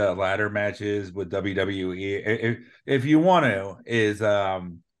that ladder match is with WWE, if you want to, is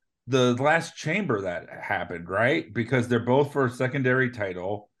the last chamber that happened, right? Because they're both for a secondary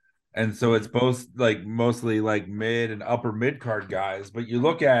title, and so it's both like mostly like mid and upper mid card guys. But you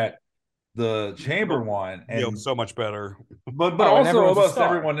look at the chamber one, and So much better. but Oh, and also everyone's a almost star.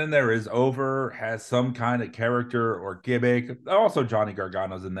 everyone in there is over, has some kind of character or gimmick. Also, Johnny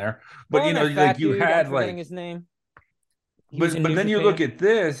Gargano's in there, but Well, and that like fat you dude, I'm had forgetting like, his name. He was in but New then you Japan. look at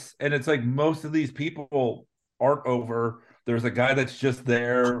this, and it's like most of these people aren't over. There's a guy that's just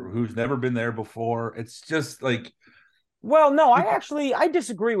there who's never been there before. It's just like, Well, no, I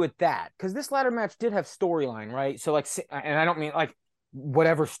disagree with that because this ladder match did have storyline, right? So like, and I don't mean like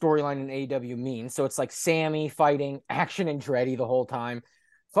whatever storyline in AEW means. So it's like Sammy fighting Action and Andretti the whole time.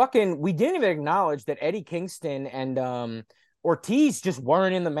 Fucking, we didn't even acknowledge that Eddie Kingston and Ortiz just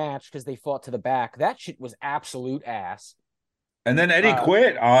weren't in the match because they fought to the back. That shit was absolute ass. and then Eddie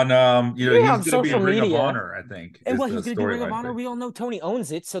quit on Yeah, he's on going to be in social Ring of media. Honor, I think, And is well, the he's gonna do Ring of storyline Honor. thing. We all know Tony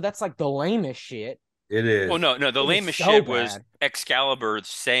owns it, so that's like the lamest shit. It Well, is. no, the It was lamest so shit was bad. Excalibur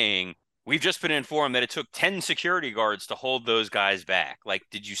saying, "We've just been informed that it took 10 security guards to hold those guys back." Like,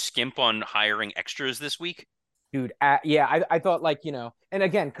 did you skimp on hiring extras this week? Dude, yeah, I thought like, and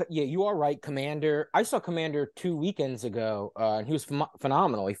again, yeah, you are right, Commander. I saw Commander 2 weekends ago, and he was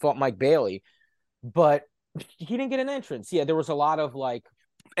phenomenal. He fought Mike Bailey, but he didn't get an entrance. Yeah, there was a lot of like,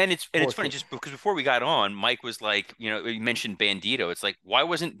 And it's funny just because before we got on, Mike was like, you mentioned Bandito. It's like, why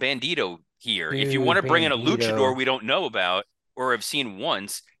wasn't Bandito here? If you want dude, to bring in a luchador Bandito. we don't know about or have seen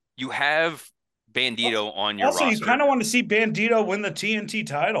once, you have Bandito on your Also, you roster. kind of want to see Bandito win the TNT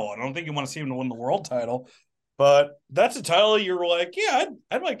title. I don't think you want to see him to win the world title, but that's a title you're like, yeah,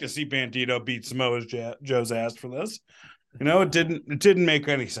 I'd like to see Bandito beat Samoa Joe's ass for this. It didn't make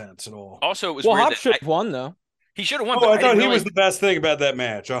any sense at all. Also, it was Well, weird Hop that should have won though. he should have won, Oh, but I I didn't thought he realize was the best thing about that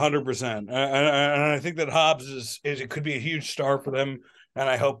match, 100%. And I think that Hobbs is it could be a huge star for them, and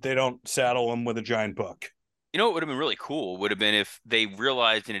I hope they don't saddle him with a giant book. You know what would have been really cool would have been if they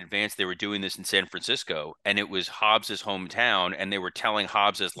realized in advance they were doing this in San Francisco and it was Hobbs's hometown and they were telling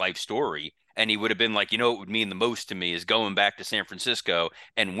Hobbs's life story. And he would have been like, what would mean the most to me is going back to San Francisco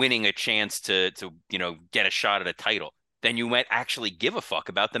and winning a chance to get a shot at a title. Then you might actually give a fuck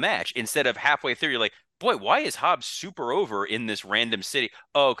about the match instead of halfway through. You're like, boy, why is Hobbs super over in this random city?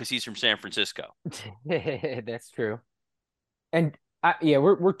 Oh, because he's from San Francisco. That's true. And yeah,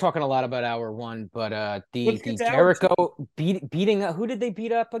 we're talking a lot about hour one, but the Jericho beating up, who did they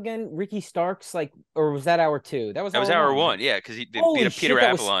beat up again? Ricky Starks, like, or was that hour two? That was hour one, one, right? yeah, because he beat Holy up Peter shit,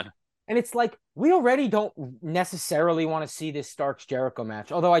 Avalon. And it's like we already don't necessarily want to see this Starks Jericho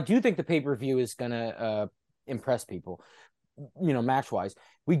match, although I do think the pay-per-view is gonna impress people, match wise.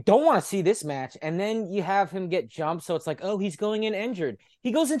 We don't want to see this match, and then you have him get jumped, so it's like, oh, he's going in injured.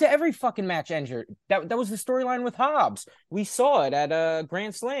 He goes into every fucking match injured. That was the storyline with Hobbs. We saw it at a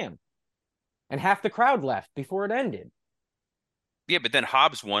Grand Slam, and half the crowd left before it ended. Yeah, but then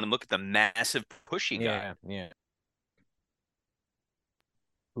Hobbs won, and look at the massive push he got. Yeah.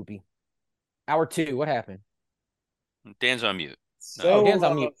 Poopy. Hour two, what happened? Dan's on mute. So, Dan's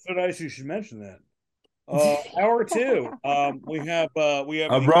on mute. So nice you should mention that. Hour two. We have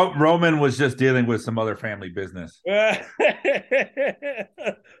Roman was just dealing with some other family business.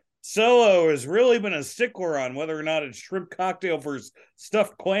 Solo has really been a stickler on whether or not it's shrimp cocktail versus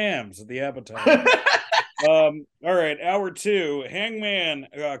stuffed clams at the appetizer. All right, hour two. Hangman,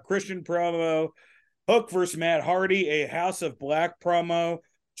 Christian promo. Hook versus Matt Hardy, a House of Black promo.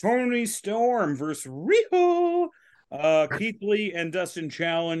 Tony Storm versus Riho. Keith Lee and Dustin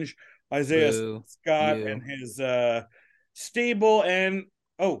challenge. Isaiah Scott and his stable, and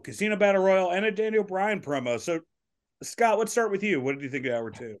Casino Battle Royal, and a Daniel Bryan promo. So, Scott, let's start with you. What did you think of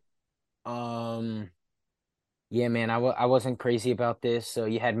hour two? Yeah, man, I wasn't crazy about this. So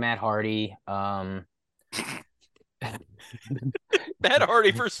you had Matt Hardy. Matt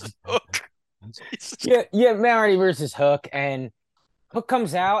Hardy versus Hook. yeah, Matt Hardy versus Hook, and Hook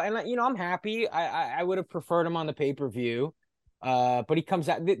comes out, and I'm happy. I would have preferred him on the pay-per-view. But he comes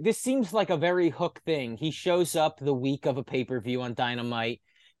out. This seems like a very Hook thing. He shows up the week of a pay-per-view on Dynamite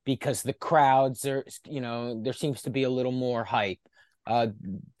because the crowds are, there seems to be a little more hype. That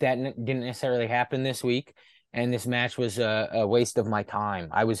didn't necessarily happen this week, and this match was a waste of my time.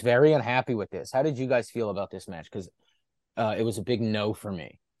 I was very unhappy with this. How did you guys feel about this match? Because it was a big no for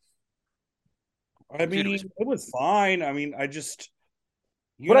me. I mean, it was fine. I mean, I just.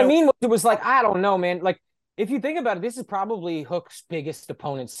 I mean, it was like, I don't know, man. Like, if you think about it, this is probably Hook's biggest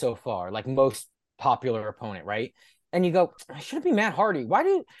opponent so far, like most popular opponent, right? and you go, it should be Matt Hardy. Why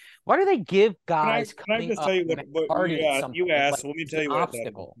do they give guys Can I coming just up tell you Matt what Hardy at yeah, some you point? asked. Like, Let me it's tell an you what I thought of this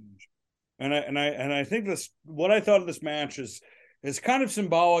obstacle. match. And I think what I thought of this match is kind of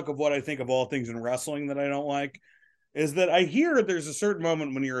symbolic of what I think of all things in wrestling that I don't like. Is that I hear there's a certain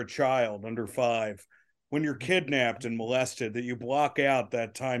moment when you're a child under 5, when you're kidnapped and molested, that you block out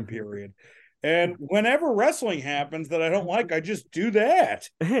that time period. And whenever wrestling happens that I don't like, I just do that.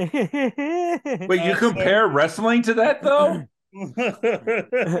 Wait, you compare wrestling to that though?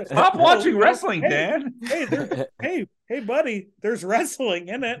 Stop watching wrestling, Dan. Hey, buddy, there's wrestling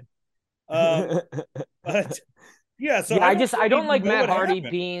in it. But yeah, so yeah, I don't even like will Matt it Hardy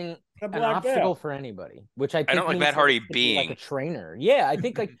happen. being I an blacked obstacle out. for anybody, which I think I don't like means Matt that Hardy he can be like a being. trainer. Yeah, I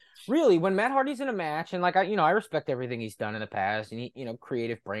think like really when Matt Hardy's in a match, and like I respect everything he's done in the past, and he,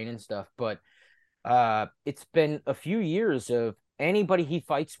 creative brain and stuff, but it's been a few years of anybody he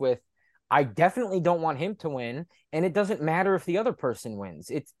fights with. I definitely don't want him to win, and it doesn't matter if the other person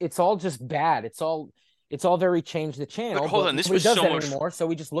wins. It's all just bad. It's all very change the channel. But hold But on, this nobody was does so that much. anymore, so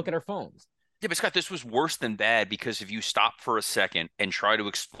we just look at our phones. Yeah, but Scott, this was worse than bad because if you stop for a second and try to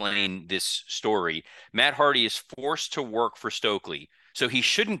explain this story, Matt Hardy is forced to work for Stokely. So he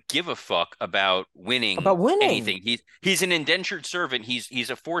shouldn't give a fuck about winning About winning. anything. He's an indentured servant. He's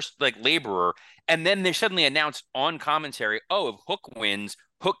a forced like laborer. And then they suddenly announce on commentary, oh, if Hook wins,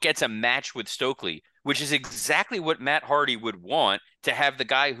 Hook gets a match with Stokely, which is exactly what Matt Hardy would want, to have the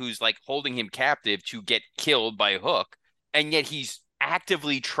guy who's like holding him captive to get killed by Hook. And yet he's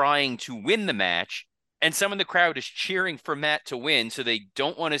actively trying to win the match, and some in the crowd is cheering for Matt to win, so they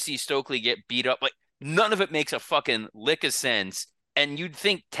don't want to see Stokely get beat up. Like, none of it makes a fucking lick of sense. And you'd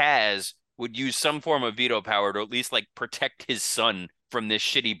think Taz would use some form of veto power to at least like protect his son from this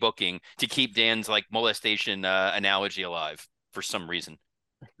shitty booking to keep Dan's like molestation analogy alive for some reason.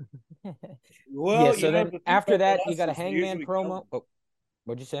 Well, yeah. So then after that, you got a molesters Hangman usually promo. Oh,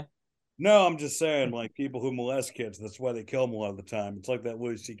 what'd you say? No, I'm just saying, like people who molest kids, that's why they kill them a lot of the time. It's like that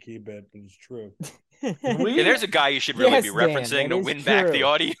Lucy Key bit, but it's true. Yeah, there's a guy you should really Yes, be Dan, referencing that to is win back the true.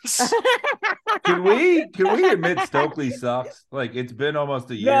 audience. Can we admit Stokely sucks? Like it's been almost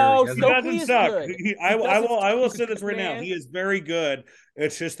a year. No, He hasn't- He Stokely doesn't is suck. good. I will say this right now. Man. He is very good.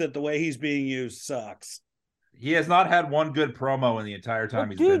 It's just that the way he's being used sucks. He has not had one good promo in the entire time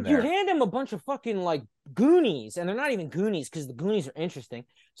he's been Dude, there. you hand him a bunch of fucking like Goonies, and they're not even Goonies because the Goonies are interesting.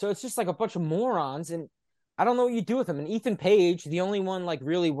 So it's just like a bunch of morons, and I don't know what you do with them. And Ethan Page, the only one like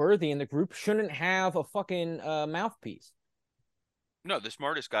really worthy in the group, shouldn't have a fucking mouthpiece. No, the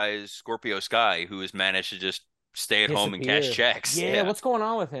smartest guy is Scorpio Sky, who has managed to just stay at home and cash Disappear. checks. Yeah, what's going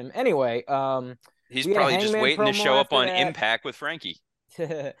on with him? Anyway, he's we had a probably just Hangman waiting to promo show up after on that. Impact with Frankie. I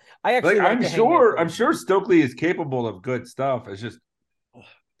actually Like, like the Hangman I'm promo. sure Stokely is capable of good stuff. It's just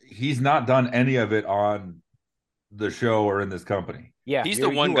he's not done any of it on the show or in this company. Yeah, He's the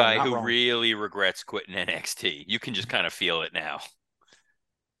one you are guy not who wrong. really regrets quitting NXT. You can just kind of feel it now.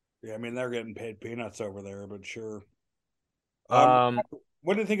 Yeah, I mean they're getting paid peanuts over there, but sure.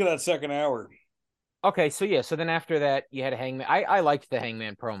 What do you think of that second hour? Okay, so yeah, so then after that you had a Hangman. I liked the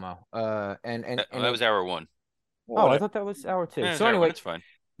Hangman promo. And That was hour one. Oh, I thought that was hour two. Yeah, so anyway, it's fine.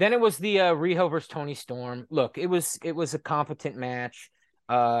 Then it was the Riho versus Tony Storm. Look, it was a competent match.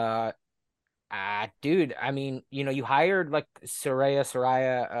 Dude, I mean, you hired like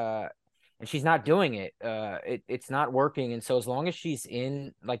Saraya, and she's not doing it. It's not working. And so as long as she's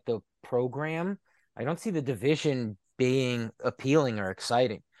in like the program, I don't see the division being appealing or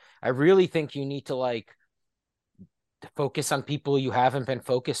exciting. I really think you need to like focus on people you haven't been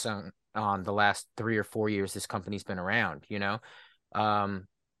focused on the last 3 or 4 years this company's been around, even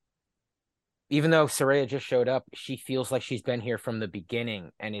though Saraya just showed up, she feels like she's been here from the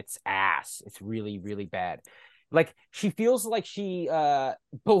beginning, and it's ass. It's really, really bad. Like she feels like she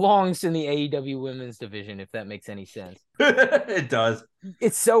belongs in the AEW women's division, if that makes any sense. It does.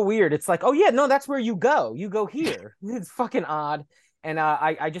 It's so weird. It's like, oh yeah, no, that's where you go. You go here. It's fucking odd. And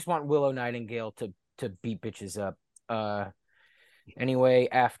I just want Willow Nightingale to beat bitches up. Anyway,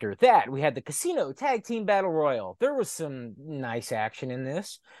 after that, we had the Casino Tag Team Battle Royal. There was some nice action in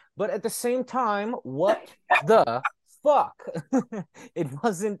this, but at the same time, what the fuck? It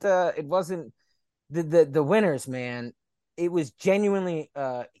wasn't the winners, man. It was genuinely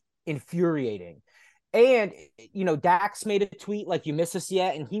infuriating. And Dax made a tweet like, "You miss us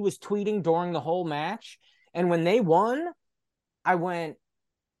yet?" And he was tweeting during the whole match. And when they won, I went,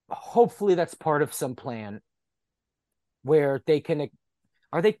 hopefully that's part of some plan where they can,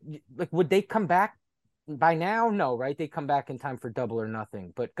 would they come back by now? No, right? They come back in time for Double or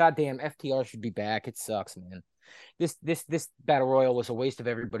Nothing. But goddamn, FTR should be back. It sucks, man. This battle royal was a waste of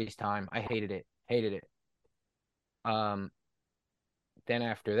everybody's time. I hated it. Then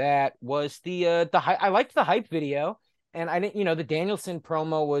after that was I liked the hype video, and I didn't, the Danielson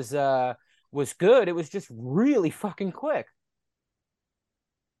promo was good. It was just really fucking quick.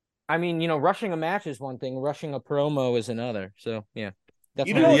 I mean, rushing a match is one thing, rushing a promo is another. So yeah,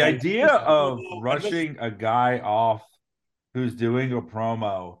 that's the idea of rushing a guy off who's doing a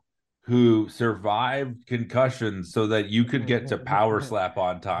promo who survived concussions so that you could get to power slap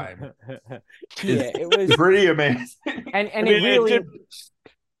on time. Yeah, it was pretty amazing. And it really,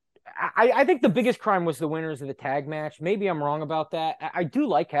 I think the biggest crime was the winners of the tag match. Maybe I'm wrong about that. I do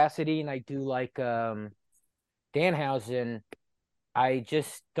like Cassidy and I do like Danhausen. I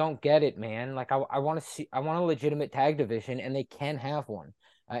just don't get it, man. Like I want a legitimate tag division, and they can have one,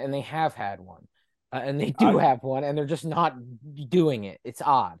 and they have had one, and they do have one, and they're just not doing it. It's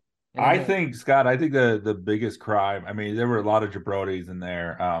odd. I think, Scott, the biggest crime, I mean, there were a lot of jabronis in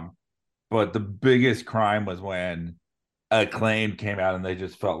there, but the biggest crime was when Acclaim came out and they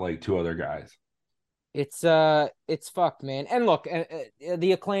just felt like two other guys. It's fucked, man. And look,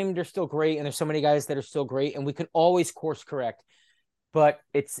 the Acclaimed are still great, and there's so many guys that are still great, and we can always course correct. But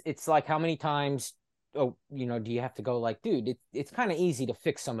it's like, how many times, do you have to go like, dude, it's kind of easy to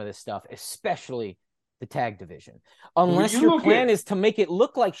fix some of this stuff, especially the tag division, unless your plan is to make it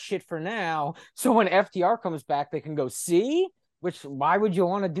look like shit for now, so when FTR comes back they can go, see, which, why would you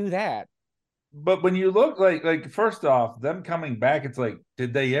want to do that? But when you look like first off, them coming back, it's like,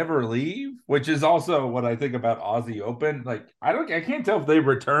 did they ever leave? Which is also what I think about Aussie Open. Like, I can't tell if they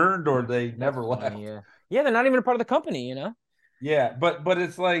returned or they never left. Yeah, they're not even a part of the company, Yeah, but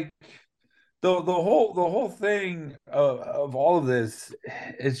it's like the whole thing of all of this,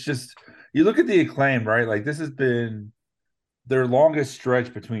 it's just, you look at the Acclaim, right? Like, this has been their longest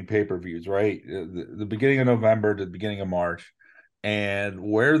stretch between pay-per-views, right? The beginning of November to the beginning of March, and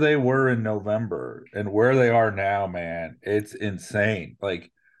where they were in November and where they are now, man, it's insane.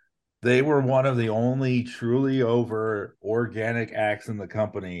 Like, they were one of the only truly over organic acts in the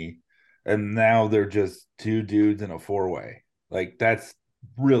company, and now they're just two dudes in a four-way. Like, that's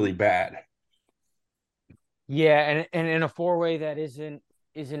really bad. Yeah, and in a four-way that isn't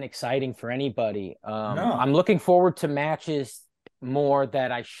exciting for anybody. No. I'm looking forward to matches more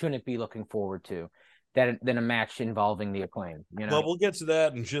that I shouldn't be looking forward to than a match involving the Acclaim. Well, we'll get to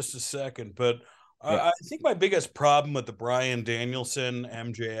that in just a second, but I think my biggest problem with the Bryan Danielson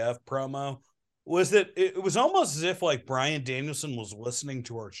MJF promo was that it was almost as if like Bryan Danielson was listening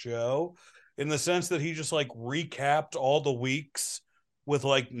to our show, in the sense that he just like recapped all the weeks with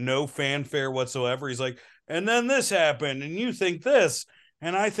like no fanfare whatsoever. He's like, and then this happened, and you think this,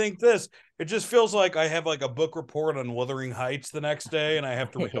 and I think this. It just feels like I have like a book report on Wuthering Heights the next day, and I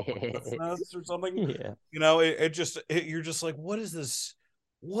have to read this or something. Yeah. You're just like, what is this?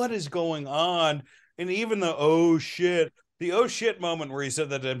 What is going on? And even the oh shit moment where he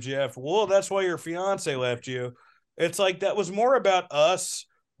said that to MJF, well, that's why your fiance left you. It's like, that was more about us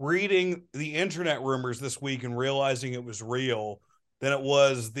reading the internet rumors this week and realizing it was real than it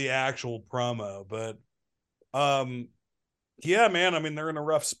was the actual promo. But yeah, man, I mean, they're in a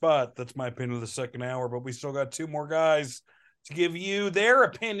rough spot. That's my opinion of the second hour, but we still got two more guys to give you their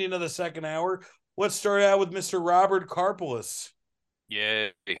opinion of the second hour. Let's start out with Mr. Robert Karpelis. Yeah.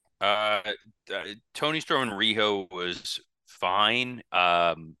 Tony Storm and Riho was fine.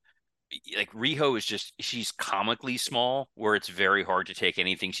 Like, Riho is just, she's comically small, where it's very hard to take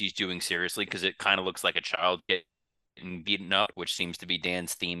anything she's doing seriously, because it kind of looks like a child getting beaten up, which seems to be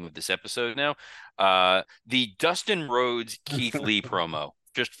Dan's theme of this episode now. The Dustin Rhodes Keith Lee promo,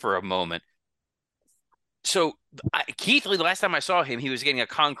 just for a moment. So Keith Lee, the last time I saw him, he was getting a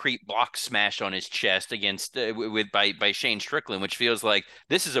concrete block smashed on his chest against by Shane Strickland, which feels like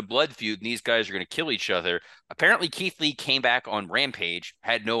this is a blood feud and these guys are going to kill each other. Apparently, Keith Lee came back on Rampage,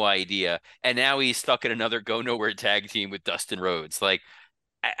 had no idea, and now he's stuck in another go nowhere tag team with Dustin Rhodes. Like,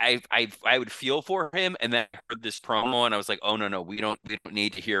 I would feel for him, and then I heard this promo and I was like, oh no, we don't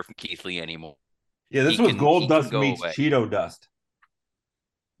need to hear from Keith Lee anymore. Yeah, this was Gold Dust meets Cheeto Dust.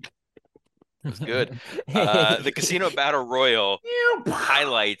 It was good. The Casino Battle Royal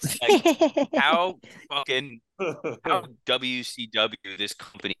highlights like how WCW this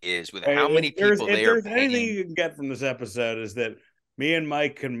company is, with how many people they are paying. Anything you can get from this episode is that me and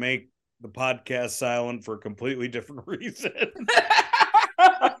Mike can make the podcast silent for a completely different reason.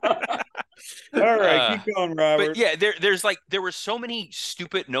 All right, keep going, Robert. But yeah, there were so many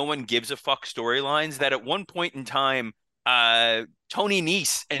stupid, no one gives a fuck storylines that at one point in time, Tony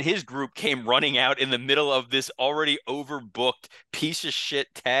Nese and his group came running out in the middle of this already overbooked piece of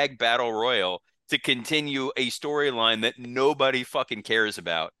shit tag battle royal to continue a storyline that nobody fucking cares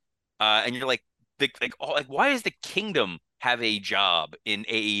about. And you're like, why does the Kingdom have a job in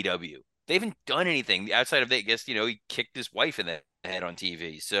AEW? They haven't done anything outside of that. I guess, he kicked his wife in the head on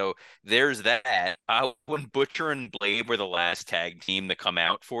TV. So there's that. When Butcher and Blade were the last tag team to come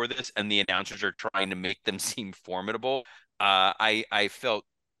out for this, and the announcers are trying to make them seem formidable, I felt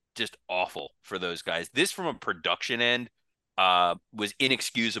just awful for those guys. This, from a production end, was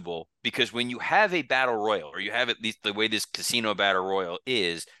inexcusable, because when you have a battle royal, or you have at least the way this casino battle royal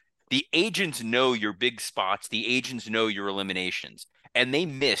is, the agents know your big spots, the agents know your eliminations, and they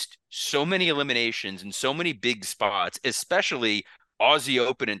missed so many eliminations and so many big spots, especially Aussie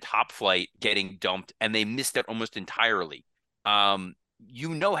Open and Top Flight getting dumped, and they missed it almost entirely. You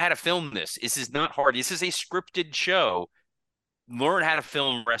know how to film this. This is not hard. This is a scripted show. Learn how to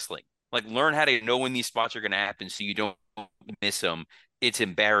film wrestling. Like, learn how to know when these spots are going to happen so you don't miss them. It's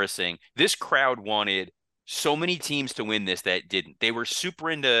embarrassing. This crowd wanted so many teams to win this that didn't. They were super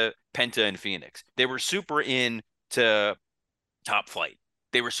into Penta and Phoenix. They were super into Top Flight.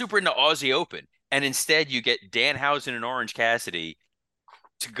 They were super into Aussie Open. And instead, you get Danhausen and Orange Cassidy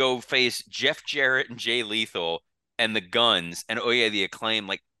to go face Jeff Jarrett and Jay Lethal and the Guns and, the Acclaim.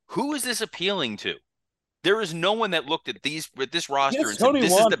 Like, who is this appealing to? There is no one that looked at this roster and said,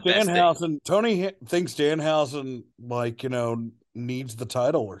 this is the best thing. Tony thinks Danhausen, needs the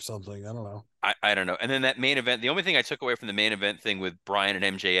title or something. I don't know. I don't know. And then that main event, the only thing I took away from the main event thing with Brian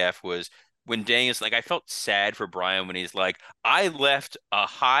and MJF was when Dang is like, I felt sad for Brian when he's like, I left a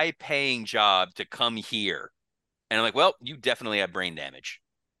high-paying job to come here. And I'm like, well, you definitely have brain damage.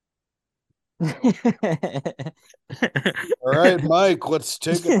 All right, Mike, let's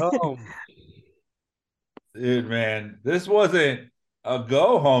take it home. Dude, man, this wasn't a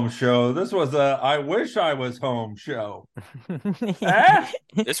go home show. This was a I wish I was home show.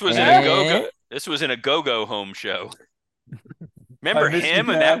 This was in a go-go. This was in a go-go home show. Remember him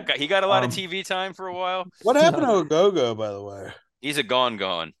and that guy? He got a lot of TV time for a while. What happened to a go-go, by the way? He's a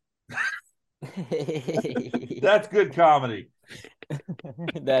gone. That's good comedy.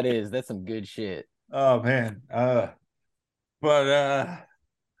 That's some good shit. Oh man. But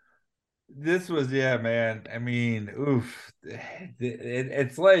this was, man. I mean, oof.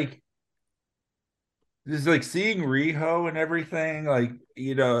 It's like just like seeing Riho and everything. Like,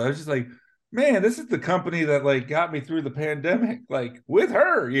 I was just like, man, this is the company that like got me through the pandemic. Like with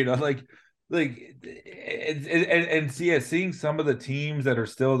her, seeing some of the teams that are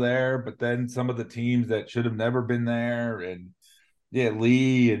still there, but then some of the teams that should have never been there, and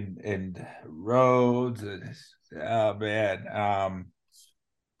Lee and Rhodes. And, oh man,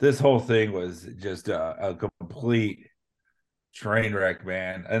 this whole thing was just a complete train wreck,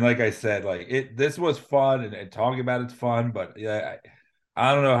 man. And like I said, like this was fun, and talking about it's fun, but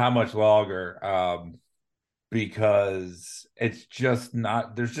I don't know how much longer, because it's just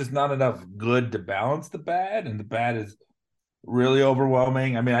not, there's just not enough good to balance the bad, and the bad is really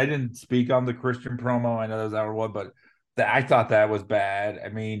overwhelming. I mean, I didn't speak on the Christian promo. I know that was hour one, but I thought that was bad. I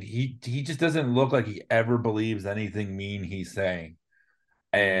mean, he just doesn't look like he ever believes anything mean he's saying.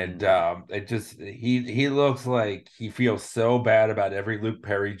 And it just he looks like he feels so bad about every Luke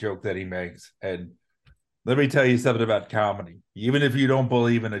Perry joke that he makes. And let me tell you something about comedy. Even if you don't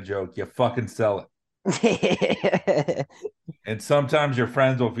believe in a joke, you fucking sell it. And sometimes your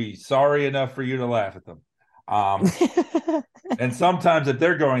friends will be sorry enough for you to laugh at them. And sometimes if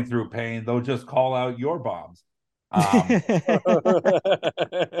they're going through pain, they'll just call out your bombs.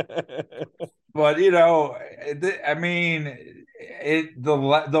 But I mean,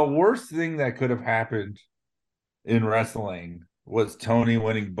 the worst thing that could have happened in wrestling was Tony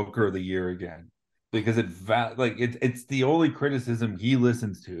winning Booker of the Year again, because it's the only criticism he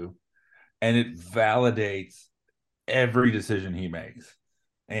listens to, and it validates every decision he makes.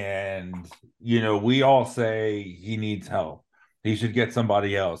 And we all say he needs help. He should get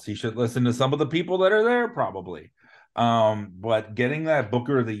somebody else. He should listen to some of the people that are there, probably. But getting that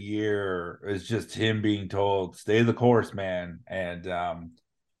Booker of the Year is just him being told, stay the course, man. And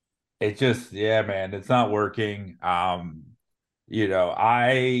it just, man, it's not working.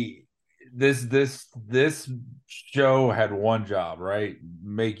 This show had one job, right?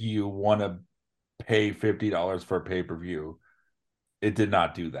 Make you want to pay $50 for a pay-per-view. It did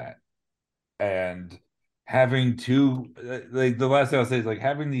not do that. And having two, like the last thing I'll say is like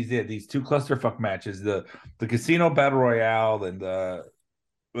having these two clusterfuck matches, the Casino Battle Royale and the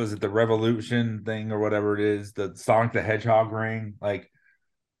Revolution thing or whatever it is, the Sonic the Hedgehog ring. Like,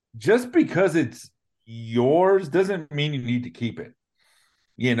 just because it's yours doesn't mean you need to keep it.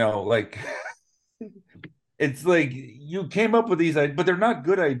 Like it's like you came up with these, but they're not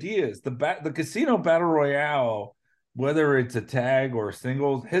good ideas. The Casino Battle Royale whether it's a tag or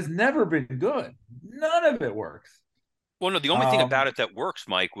singles, has never been good. None of it works. Well, no, the only thing about it that works,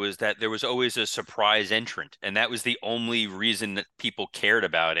 Mike, was that there was always a surprise entrant, and that was the only reason that people cared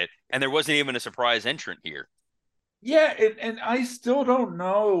about it. And there wasn't even a surprise entrant here. Yeah, and I still don't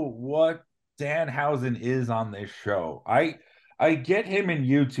know what Danhausen is on this show. I get him in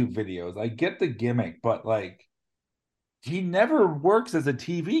YouTube videos. I get the gimmick, but like he never works as a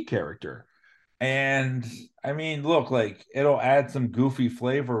TV character. And I mean, look, like it'll add some goofy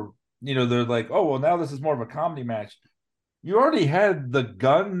flavor. You know, they're like, oh, well, now this is more of a comedy match. You already had the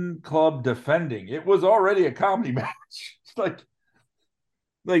Gun Club defending. It was already a comedy match. It's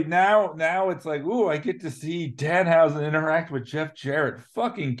like now it's like, ooh, I get to see Danhausen interact with Jeff Jarrett.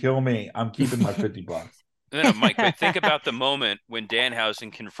 Fucking kill me. I'm keeping my $50. No, Mike, but think about the moment when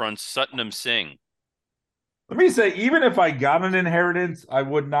Danhausen confronts Satnam Singh. Let me say, even if I got an inheritance, I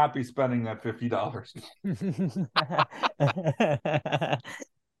would not be spending that $50.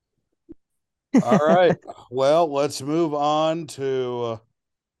 All right. Well, let's move on to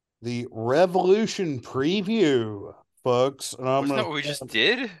the Revolution preview, folks. And Wasn't that what we just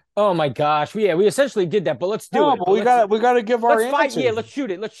did? Oh my gosh. We essentially did that, but let's do it. But we got to give our let's fight. answers. Yeah, let's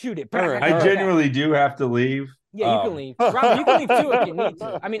shoot it. All right. I genuinely do have to leave. Yeah, you can leave. Robert, you can leave too if you need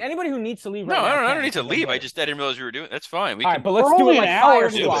to. I mean, anybody who needs to leave right now. I don't need to leave. I didn't realize we were doing it. That's fine. All right, but let's do it like Fire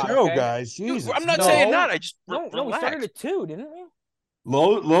Squad, show, okay? guys. Jesus. I'm not saying not. I just no, we started at 2, didn't we?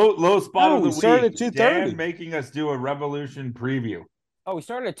 Low spot of the week. Started at 2:30. Dan making us do a Revolution preview. Oh, we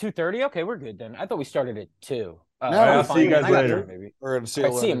started at 2:30. Okay, we're good then. I thought we started at 2. No, I'll see you guys later. Maybe. We're gonna see you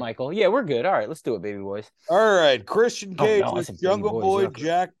later. See you, Michael. Yeah, we're good. All right, let's do it, baby boys. All right, Christian Cage no, with Jungle Boy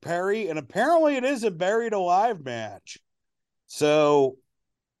Jack Perry, and apparently it is a buried alive match. So,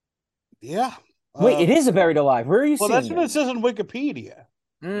 yeah. Wait, it is a buried alive. Where are you seeing that's what it says on Wikipedia.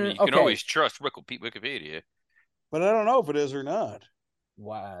 You can always trust Wikipedia. But I don't know if it is or not.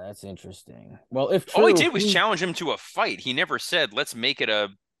 Wow, that's interesting. Well, if true, all he did was challenge him to a fight. He never said, let's make it a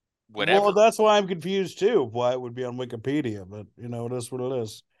whatever. Well, that's why I'm confused, too, why it would be on Wikipedia. But, it is what it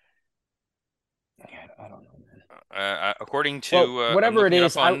is. I don't know, man. According to whatever it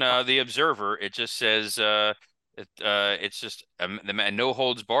is, on The Observer, it just says it's just a no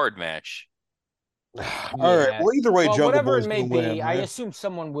holds barred match. All right. Well, either way, Jungle whatever Boy's it may be, win, right? I assume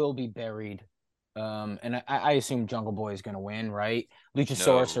someone will be buried. And I assume Jungle Boy is going to win, right?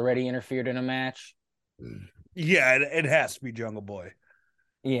 Luchasaurus already interfered in a match. Yeah, it has to be Jungle Boy.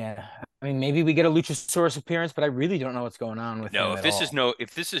 Yeah, I mean, maybe we get a Luchasaurus appearance, but I really don't know what's going on with him. If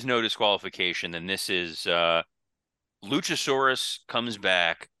this is no disqualification, then this is Luchasaurus comes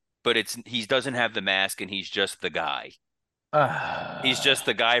back, but he doesn't have the mask and he's just the guy. He's just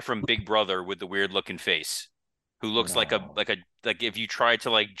the guy from Big Brother with the weird looking face, who looks like if you tried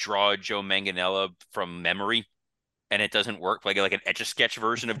to draw Joe Manganiello from memory, and it doesn't work, like an Etch-a-Sketch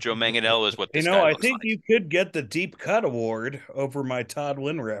version of Joe Manganiello is what this guy looks I think like. you could get the Deep Cut Award over my Todd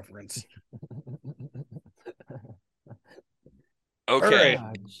Wynn reference. Okay.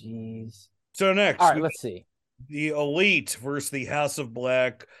 Jeez. So next, all right, let's see. The Elite versus the House of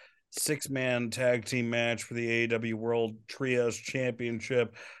Black 6-man tag team match for the AEW World Trios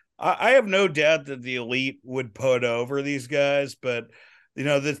Championship. I have no doubt that the Elite would put over these guys, but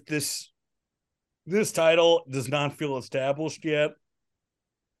this title does not feel established yet,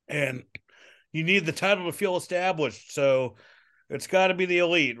 and you need the title to feel established, so it's got to be the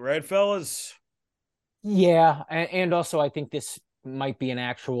Elite, right, fellas? Yeah, and also I think this might be an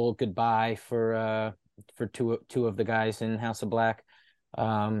actual goodbye for two of the guys in House of Black.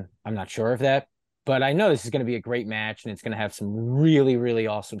 I'm not sure of that, but I know this is going to be a great match, and it's going to have some really, really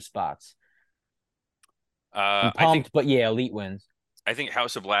awesome spots. I'm pumped, but yeah, Elite wins. I think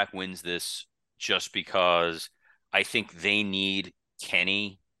House of Black wins this just because I think they need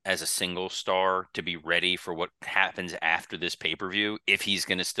Kenny as a single star to be ready for what happens after this pay-per-view, if he's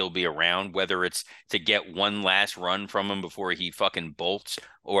going to still be around, whether it's to get one last run from him before he fucking bolts,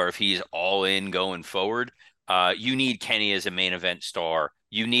 or if he's all in going forward. You need Kenny as a main event star.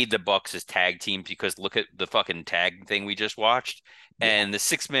 You need the Bucks as tag team, because look at the fucking tag thing we just watched. Yeah. And the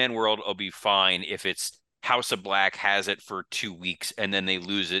 6-man world will be fine if it's House of Black has it for 2 weeks and then they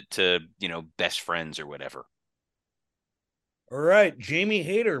lose it to, Best Friends or whatever. All right. Jamie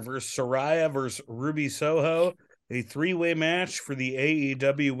Hayter versus Saraya versus Ruby Soho, a 3-way match for the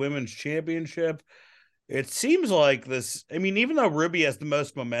AEW Women's Championship. It seems like this, even though Ruby has the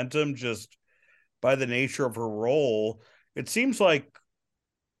most momentum just by the nature of her role, it seems like,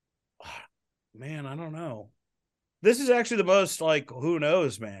 man, I don't know. This is actually the most who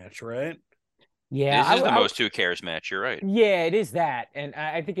knows match, right? Yeah, this is the most who cares match. You're right. Yeah, it is that, and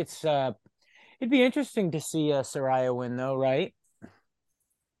I think it's It'd be interesting to see Saraya win, though, right?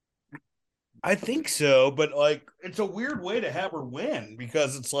 I think so, but like it's a weird way to have her win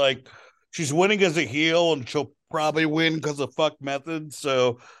because it's like she's winning as a heel and she'll probably win because of fuck methods.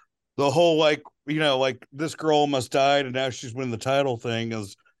 So the whole like like this girl almost died and now she's winning the title thing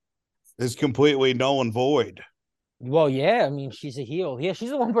is completely null and void. Well, yeah, I mean, she's a heel. Yeah,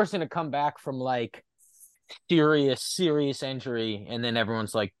 she's the one person to come back from like serious injury, and then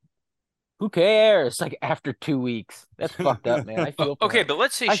everyone's like, who cares? Like after 2 weeks. That's fucked up, man. I feel for Okay, her. but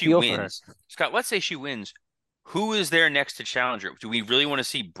let's say I she feel for her. wins. Scott, let's say she wins. Who is there next to challenge her? Do we really want to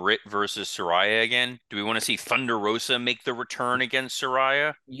see Britt versus Soraya again? Do we want to see Thunder Rosa make the return against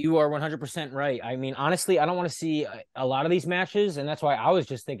Soraya? You are 100% right. I mean, honestly, I don't want to see a lot of these matches, and that's why I was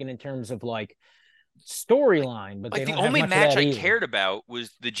just thinking in terms of like storyline, but Like they the don't have only much of match that I either. cared about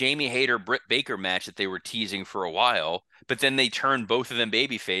was the Jamie Hayter Britt Baker match that they were teasing for a while, but then they turned both of them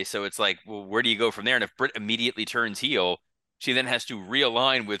babyface. So it's like, well, where do you go from there? And if Britt immediately turns heel, she then has to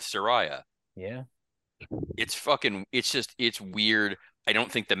realign with Soraya. Yeah. It's weird. I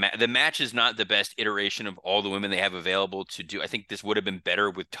don't think the match is not the best iteration of all the women they have available to do. I think this would have been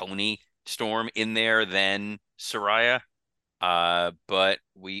better with Toni Storm in there than Soraya. But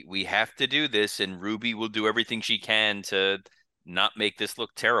we have to do this, and Ruby will do everything she can to not make this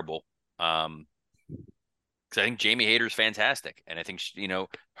look terrible. Because I think Jamie Hayter's fantastic, and I think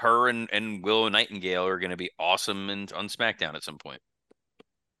her and Willow Nightingale are going to be awesome on SmackDown at some point.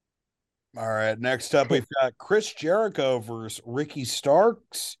 All right, next up we've got Chris Jericho versus Ricky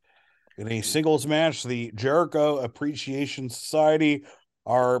Starks in a singles match. The Jericho Appreciation Society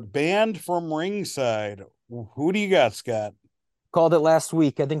are banned from ringside. Who do you got, Scott? Called it last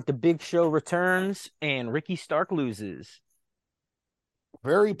week. I think the Big Show returns and Ricky Stark loses.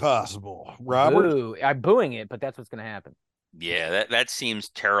 Very possible. Robert? Boo. I'm booing it, but that's what's going to happen. Yeah, that seems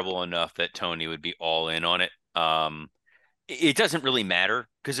terrible enough that Tony would be all in on it. It doesn't really matter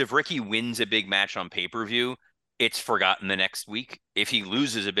because if Ricky wins a big match on pay-per-view, it's forgotten the next week. If he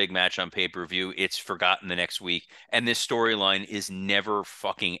loses a big match on pay-per-view, it's forgotten the next week. And this storyline is never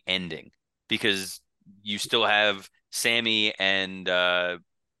fucking ending because you still have Sammy and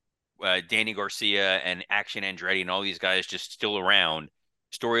Danny Garcia and Action Andretti and all these guys just still around.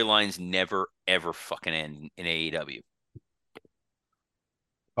 Storylines never, ever fucking end in AEW.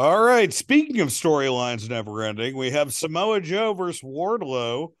 All right. Speaking of storylines never ending, we have Samoa Joe versus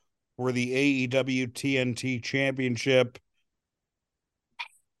Wardlow for the AEW TNT Championship.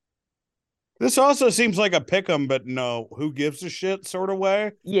 This also seems like a pick'em, but no, who gives a shit sort of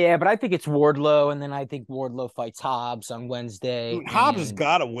way. Yeah, but I think it's Wardlow, and then I think Wardlow fights Hobbs on Wednesday. I mean, Hobbs has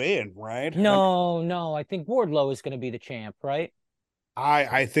got to win, right? No, I think Wardlow is going to be the champ, right?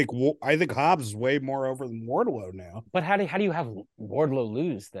 I think Hobbs is way more over than Wardlow now. But how do you have Wardlow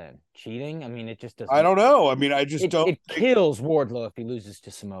lose then? Cheating? I mean, it just doesn't. I don't know. I mean, I just don't. It kills Wardlow if he loses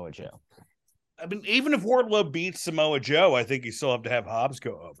to Samoa Joe. I mean, even if Wardlow beats Samoa Joe, I think you still have to have Hobbs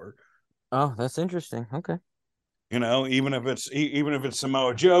go over. Oh, that's interesting. Okay. Even if it's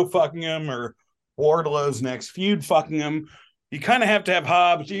Samoa Joe fucking him or Wardlow's next feud fucking him, you kind of have to have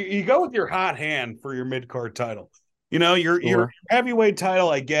Hobbs. You go with your hot hand for your mid card title. Your heavyweight title,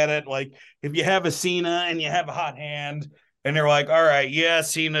 I get it. Like if you have a Cena and you have a hot hand, and they're like, all right, yeah,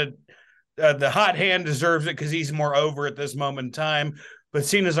 Cena, the hot hand deserves it because he's more over at this moment in time. But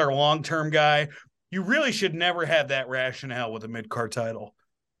Cena's our long term guy. You really should never have that rationale with a mid card title.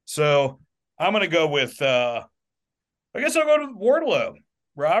 So I'm gonna go with. I guess I'll go to Wardlow.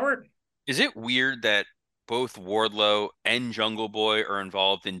 Robert, is it weird that both Wardlow and Jungle Boy are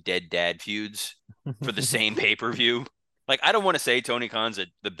involved in dead dad feuds for the same pay-per-view? Like, I don't want to say Tony Khan's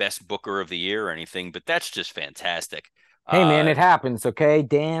the best booker of the year or anything, but that's just fantastic. Hey, man, it happens, okay?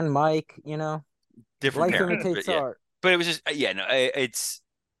 Dan, Mike, different life parents, imitates but, art. But it was just, it's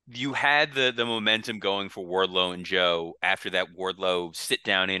you had the momentum going for Wardlow and Joe after that Wardlow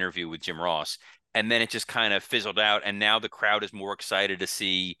sit-down interview with Jim Ross, and then it just kind of fizzled out, and now the crowd is more excited to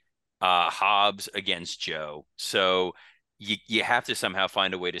see Hobbs against Joe. So you have to somehow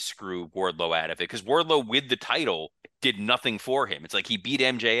find a way to screw Wardlow out of it because Wardlow with the title did nothing for him. It's like he beat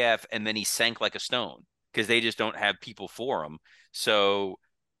MJF and then he sank like a stone because they just don't have people for him. So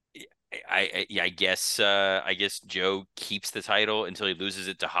I guess Joe keeps the title until he loses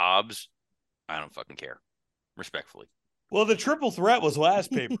it to Hobbs. I don't fucking care. Respectfully. Well, the triple threat was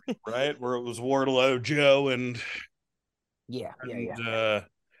last paper, right? Where it was Wardlow, Joe, and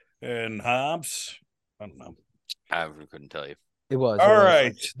and Hobbs. I don't know. I couldn't tell you. It was. All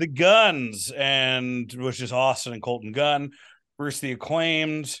right. The Guns, which is Austin and Colton Gunn versus the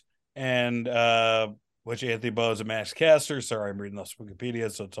Acclaimed and which Anthony Bow is a match caster. Sorry, I'm reading this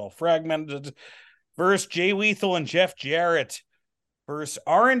Wikipedia, so it's all fragmented. Versus Jay Lethal and Jeff Jarrett. Versus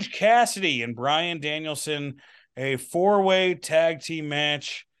Orange Cassidy and Bryan Danielson. A 4-way tag team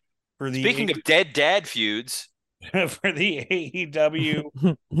match for the Speaking of dead dad feuds. for the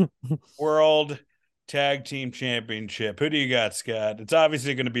AEW World Tag Team Championship. Who do you got, Scott? It's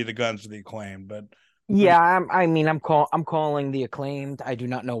obviously going to be the Guns of the Acclaimed, but yeah, I'm calling the Acclaimed. I do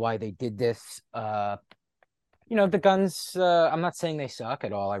not know why they did this. The Guns. I'm not saying they suck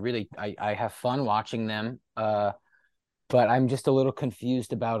at all. I have fun watching them. But I'm just a little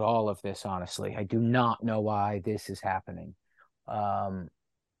confused about all of this. Honestly, I do not know why this is happening.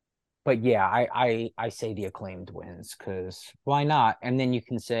 But yeah, I say the Acclaimed wins because why not? And then you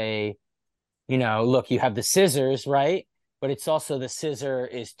can say, look, you have the Scissors, right? But it's also the Scissor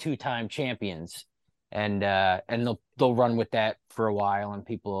is 2-time champions, and they'll run with that for a while, and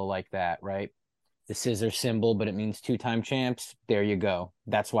people will like that, right? The Scissor symbol, but it means 2-time champs. There you go.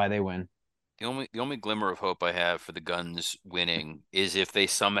 That's why they win. The only glimmer of hope I have for the Guns winning is if they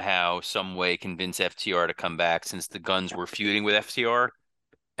somehow, some way convince FTR to come back, since the Guns were feuding with FTR.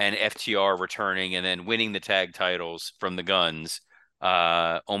 And FTR returning and then winning the tag titles from the Guns,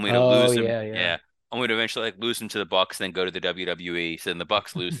 only to lose them. Yeah. Only to eventually lose them to the Bucks, then go to the WWE. So then the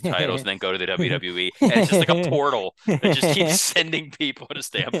Bucks lose the titles, and then go to the WWE. And it's just like a portal that just keeps sending people to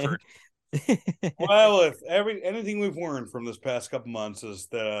Stamford. Well, if anything we've learned from this past couple months is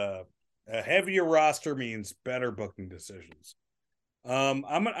that a heavier roster means better booking decisions. I'm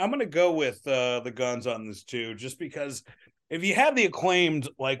gonna go with the Guns on this too, just because. If you have the Acclaimed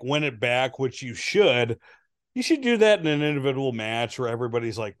win it back, which you should do that in an individual match where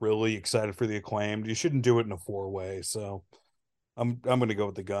everybody's really excited for the Acclaimed. You shouldn't do it in a 4-way. So I'm going to go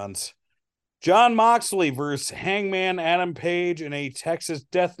with the Guns. Jon Moxley versus Hangman Adam Page in a Texas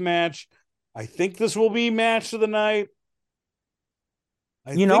death match. I think this will be match of the night.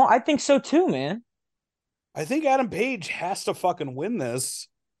 I think so too, man. I think Adam Page has to fucking win this.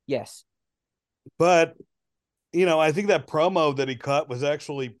 Yes. But I think that promo that he cut was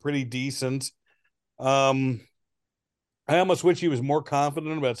actually pretty decent. I almost wish he was more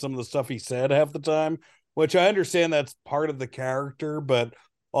confident about some of the stuff he said half the time, which I understand that's part of the character, but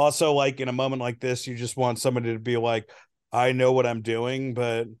also in a moment like this, you just want somebody to be like, I know what I'm doing,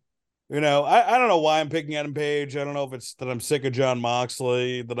 but I don't know why I'm picking Adam Page. I don't know if it's that I'm sick of Jon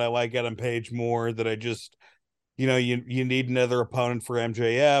Moxley, that I like Adam Page more, that I just, you need another opponent for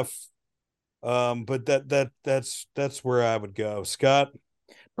MJF. But that's where I would go. Scott?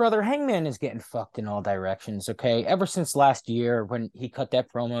 Brother, Hangman is getting fucked in all directions, okay? Ever since last year when he cut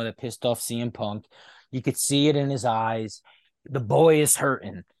that promo that pissed off CM Punk, you could see it in his eyes. The boy is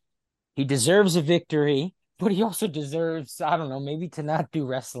hurting. He deserves a victory, but he also deserves, I don't know, maybe to not do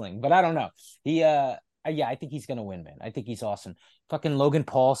wrestling. But I don't know. I think he's gonna win, man. I think he's awesome. Fucking Logan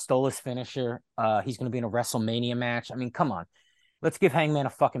Paul stole his finisher. He's gonna be in a WrestleMania match. I mean, come on. Let's give Hangman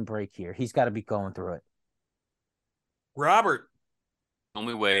a fucking break here. He's got to be going through it. Robert. The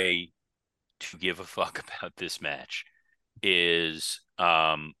only way to give a fuck about this match is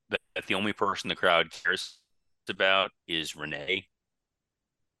that the only person the crowd cares about is Renee.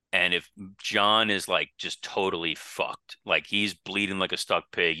 And if John is just totally fucked, he's bleeding like a stuck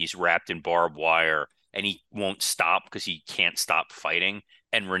pig, he's wrapped in barbed wire, and he won't stop because he can't stop fighting,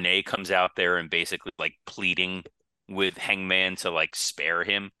 and Renee comes out there and basically pleading with Hangman to spare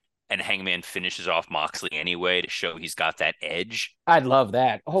him, and Hangman finishes off Moxley anyway to show he's got that edge. I'd love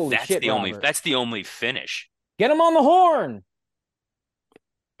that. Holy shit, that's the only finish. Get him on the horn.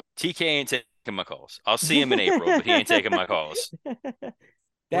 TK ain't taking my calls. I'll see him in April, but he ain't taking my calls.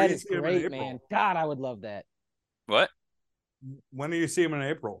 That is great, man. God, I would love that. What? When do you see him in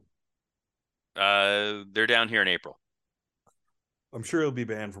April? They're down here in April. I'm sure he'll be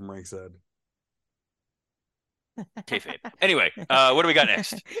banned from ringside. Kayfabe. Anyway, what do we got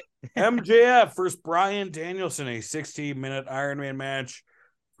next? MJF versus Bryan Danielson, a 60-minute Iron Man match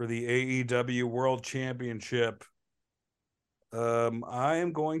for the AEW World Championship. I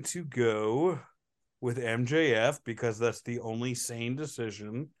am going to go with MJF because that's the only sane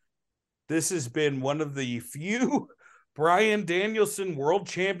decision. This has been one of the few Bryan Danielson World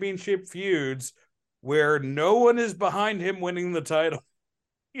Championship feuds where no one is behind him winning the title.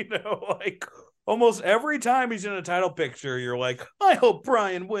 Almost every time he's in a title picture, you're like, I hope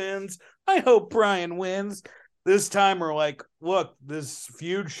Bryan wins. I hope Bryan wins. This time we're like, look, this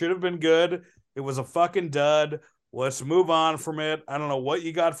feud should have been good. It was a fucking dud. Let's move on from it. I don't know what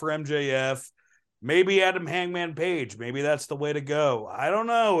you got for MJF. Maybe Adam Hangman Page. Maybe that's the way to go. I don't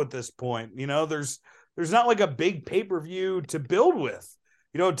know at this point. There's not a big pay-per-view to build with.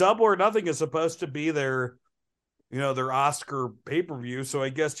 Double or Nothing is supposed to be their Oscar pay-per-view. So I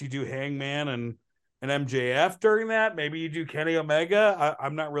guess you do Hangman and MJF during that. Maybe you do Kenny Omega.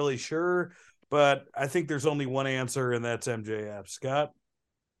 I'm not really sure, but I think there's only one answer, and that's MJF. Scott?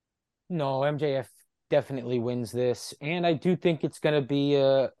 No, MJF definitely wins this, and I do think it's going to be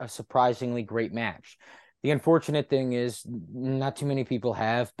a surprisingly great match. The unfortunate thing is not too many people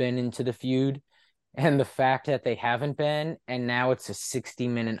have been into the feud, and the fact that they haven't been, and now it's a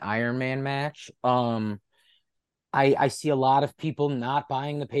 60-minute Iron Man match. I see a lot of people not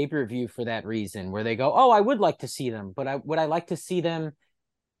buying the pay-per-view for that reason, where they go, "Oh, I would like to see them, but would I like to see them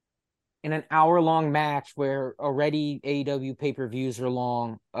in an hour-long match where already AEW pay-per-views are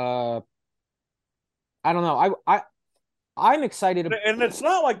long?" I don't know. I'm excited. And it's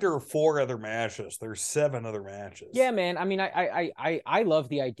not like there are 4 other matches. There's 7 other matches. Yeah, man. I mean, I love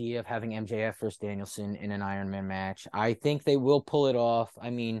the idea of having MJF versus Danielson in an Iron Man match. I think they will pull it off. I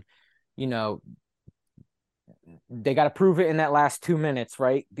mean, they got to prove it in that last 2 minutes,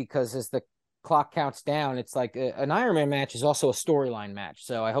 right? Because as the clock counts down, it's like an Iron Man match is also a storyline match.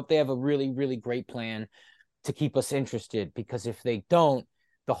 So I hope they have a really, really great plan to keep us interested, because if they don't,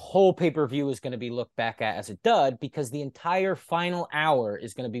 the whole pay-per-view is going to be looked back at as a dud, because the entire final hour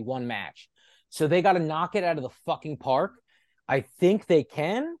is going to be one match. So they got to knock it out of the fucking park. I think they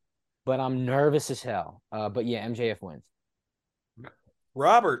can, but I'm nervous as hell. But yeah, MJF wins.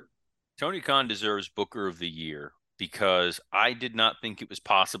 Robert? Tony Khan deserves Booker of the Year, because I did not think it was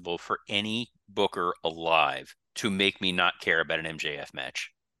possible for any booker alive to make me not care about an MJF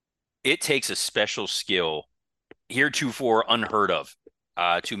match. It takes a special skill, heretofore unheard of,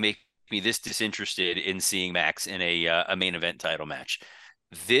 to make me this disinterested in seeing Max in a main event title match.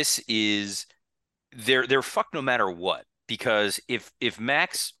 This is they're fucked no matter what, because if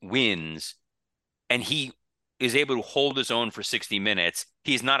Max wins and he is able to hold his own for 60 minutes,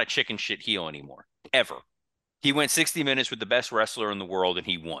 he's not a chicken shit heel anymore, ever. He went 60 minutes with the best wrestler in the world, and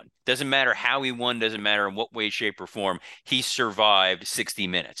he won. Doesn't matter how he won, doesn't matter in what way, shape, or form. He survived 60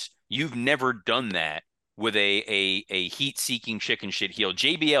 minutes. You've never done that with a heat-seeking chicken shit heel.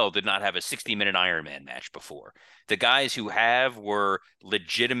 JBL did not have a 60-minute Iron Man match before. The guys who have were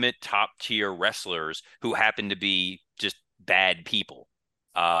legitimate top-tier wrestlers who happen to be just bad people.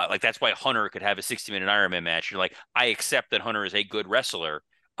 Like, that's why Hunter could have a 60-minute Iron Man match. You're like, I accept that Hunter is a good wrestler,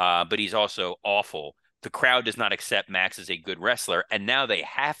 but he's also awful. The crowd does not accept Max as a good wrestler, and now they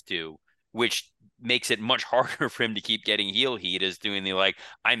have to, which makes it much harder for him to keep getting heel heat, is doing the, like,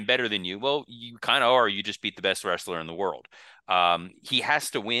 I'm better than you. Well, you kind of are. You just beat the best wrestler in the world. He has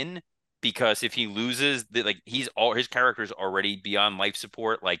to win, because if he loses, his character is already beyond life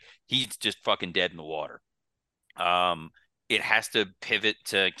support. Like, he's just fucking dead in the water. It has to pivot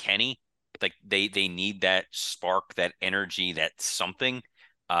to Kenny. Like, they need that spark, that energy, that something.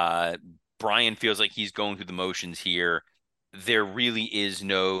 Brian feels like he's going through the motions here. There really is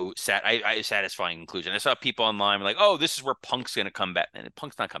no satisfying conclusion. I saw people online like, "Oh, this is where Punk's going to come back," and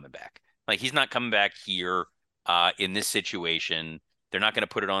Punk's not coming back. Like, he's not coming back here in this situation. They're not going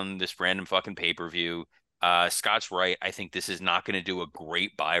to put it on this random fucking pay-per-view. Scott's right. I think this is not going to do a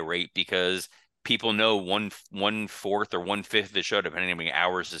great buy rate, because people know 1/4 or 1/5 of the show, depending on how many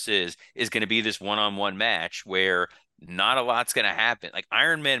hours this is going to be this one-on-one match where not a lot's going to happen. Like,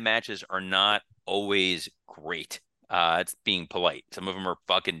 Iron Man matches are not always great. It's being polite. Some of them are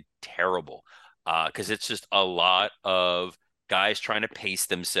fucking terrible, because it's just a lot of guys trying to pace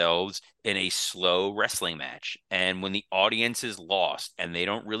themselves in a slow wrestling match. And when the audience is lost and they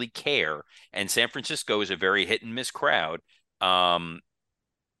don't really care, and San Francisco is a very hit and miss crowd,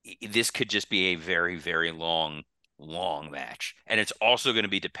 this could just be a very, very long match. And it's also going to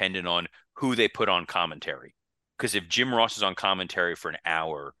be dependent on who they put on commentary. Because if Jim Ross is on commentary for an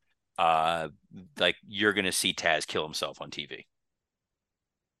hour, like, you're going to see Taz kill himself on TV.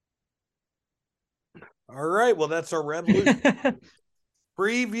 All right. Well, that's our Revolution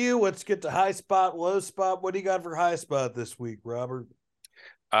preview. Let's get to high spot, low spot. What do you got for high spot this week, Robert?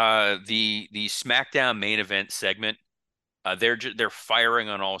 The SmackDown main event segment. They're firing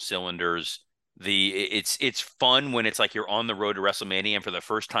on all cylinders. It's fun when it's like you're on the road to WrestleMania, and for the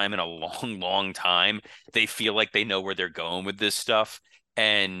first time in a long time, they feel like they know where they're going with this stuff.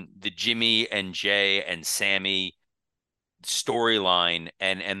 And the Jimmy and Jay and Sammy storyline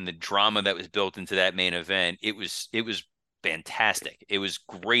and the drama that was built into that main event, it was fantastic. It was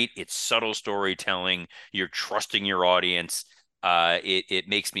great. It's subtle storytelling. You're trusting your audience. It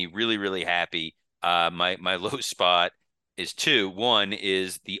makes me really, really happy. My low spot is 2. One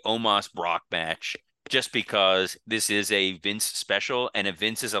is the Omos Brock match, just because this is a Vince special, and if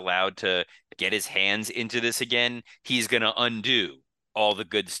Vince is allowed to get his hands into this again, he's going to undo all the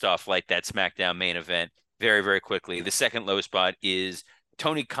good stuff like that SmackDown main event very, very quickly. The second low spot is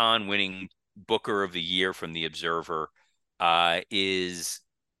Tony Khan winning Booker of the Year from The Observer is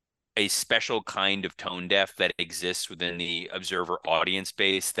a special kind of tone deaf that exists within the Observer audience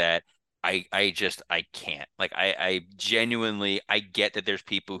base that I can't. Like I genuinely I get that there's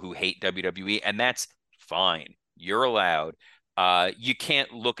people who hate WWE, and that's fine. You're allowed. You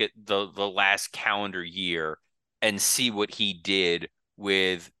can't look at the last calendar year and see what he did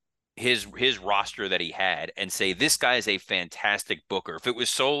with his roster that he had and say this guy is a fantastic booker. If it was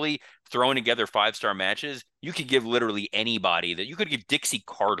solely throwing together 5-star matches, you could give literally anybody that. You could give Dixie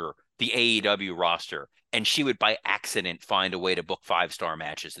Carter the AEW roster, and she would by accident find a way to book 5-star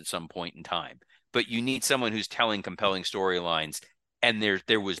matches at some point in time. But you need someone who's telling compelling storylines, and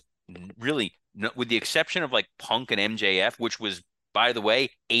there was really, with the exception of like Punk and MJF, which was, by the way,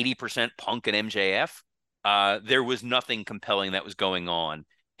 80% Punk and MJF, there was nothing compelling that was going on.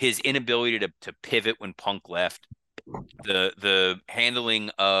 His inability to pivot when Punk left, the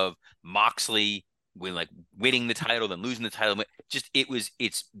handling of Moxley when like winning the title, then losing the title,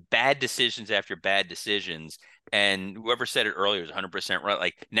 it's bad decisions after bad decisions. And whoever said it earlier is 100% right.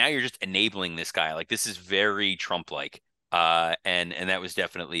 Like now you're just enabling this guy. Like this is very Trump-like. And that was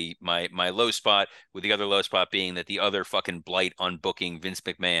definitely my low spot, with the other low spot being that the other fucking blight on booking, Vince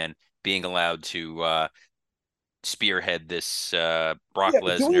McMahon being allowed to spearhead this Brock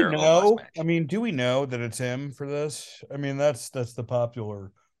Lesnar. Do we know? I mean, do we know that it's him for this? I mean, that's the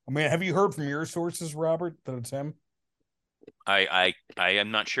popular. I mean, have you heard from your sources, Robert, that it's him? I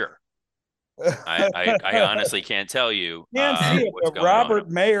am not sure. I honestly can't tell you. Can't see it, but Robert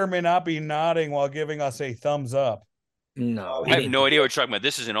may or may not be nodding while giving us a thumbs up. No, I have no idea what you're talking about.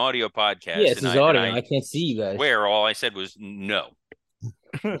 This is an audio podcast. Yeah, it's audio. I can't see you guys. Where all I said was no.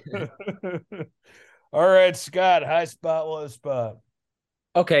 All right, Scott, high spot, low spot.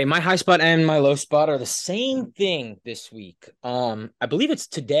 Okay, my high spot and my low spot are the same thing this week. I believe it's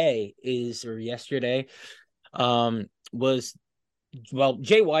today or yesterday. Jay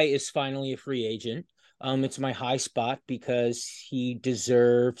White is finally a free agent. It's my high spot because he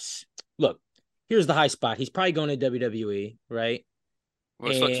deserves. Look, here's the high spot. He's probably going to WWE, right?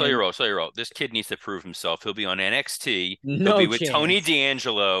 Well, slow your roll. This kid needs to prove himself. He'll be on NXT. He'll be with Tony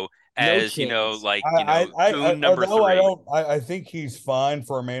D'Angelo as number 3. I think he's fine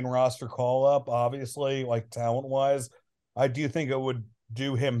for a main roster call up. Obviously, like talent wise, I do think it would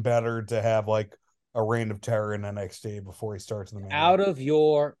do him better to have like a reign of terror in NXT before he starts in the main. Out of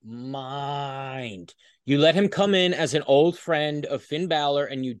your mind. You let him come in as an old friend of Finn Balor,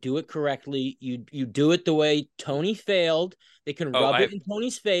 and you do it correctly. You do it the way Tony failed. They can rub it in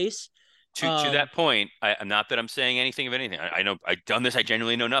Tony's face. To that point, I'm not that I'm saying anything of anything. I know I've done this. I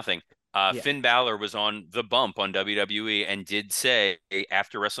genuinely know nothing. Finn Balor was on the bump on WWE and did say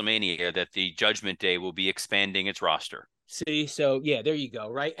after WrestleMania that the Judgment Day will be expanding its roster. See, so yeah, there you go,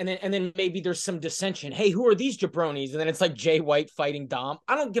 right? And then maybe there's some dissension. Hey, who are these jabronis? And then it's like Jay White fighting Dom.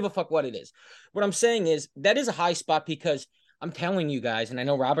 I don't give a fuck what it is. What I'm saying is that is a high spot because I'm telling you guys, and I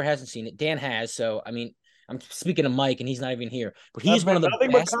know Robert hasn't seen it. Dan has, so I mean, I'm speaking to Mike, and he's not even here. But he's one of the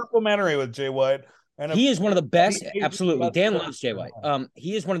nothing best. But complimentary with Jay White. And he is one of the best. Absolutely, Dan loves Jay White.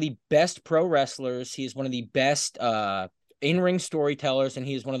 He is one of the best pro wrestlers. He is one of the best in-ring storytellers, and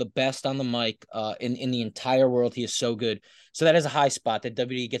he is one of the best on the mic in the entire world. He is so good. So that is a high spot that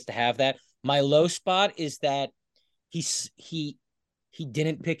WWE gets to have that. My low spot is that he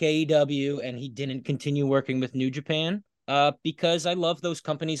didn't pick AEW and he didn't continue working with New Japan because I love those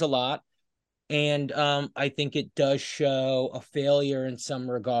companies a lot. And I think it does show a failure in some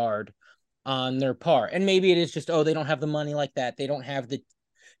regard on their part. And maybe it is just, they don't have the money like that. They don't have the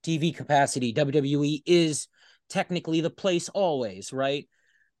TV capacity. WWE is technically the place always, right?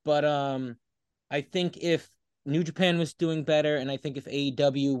 But I think if New Japan was doing better, and I think if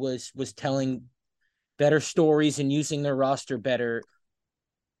AEW was telling better stories and using their roster better,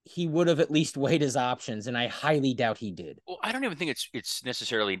 he would have at least weighed his options, and I highly doubt he did. Well, I don't even think it's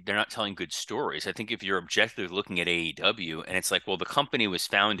necessarily they're not telling good stories. I think if you're objectively looking at AEW, and it's like, well, the company was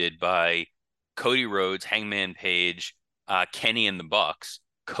founded by Cody Rhodes, Hangman Page, Kenny and the Bucks.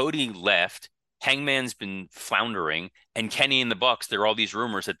 Cody left. Hangman's been floundering, and Kenny and the Bucks, there are all these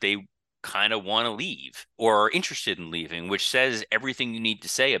rumors that they kind of want to leave or are interested in leaving, which says everything you need to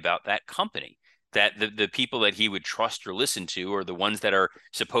say about that company. That the people that he would trust or listen to are the ones that are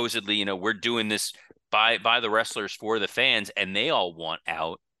supposedly, we're doing this by the wrestlers for the fans, and they all want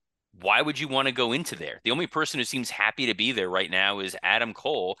out. Why would you want to go into there? The only person who seems happy to be there right now is Adam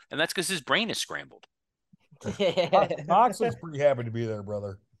Cole, and that's because his brain is scrambled. Moxley's pretty happy to be there,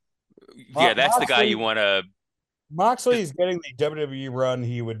 brother. Yeah, that's the guy you want to Moxley's getting the WWE run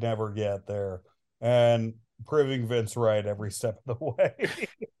he would never get there, and proving Vince right every step of the way.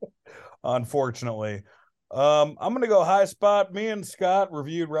 Unfortunately. I'm gonna go high spot. Me and Scott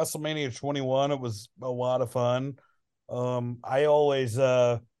reviewed WrestleMania 21. It was a lot of fun. I always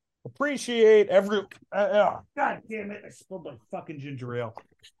appreciate every God damn it, I spilled my fucking ginger ale.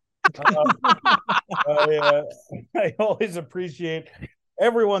 I always appreciate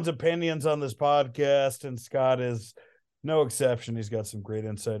everyone's opinions on this podcast, and Scott is no exception. He's got some great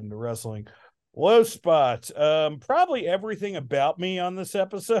insight into wrestling. Low spot. Probably everything about me on this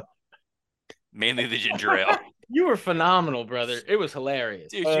episode. Mainly the ginger ale. You were phenomenal, brother. It was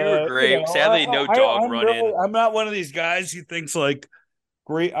hilarious. Dude, you were great. Sadly, no dog run in. I'm not one of these guys who thinks like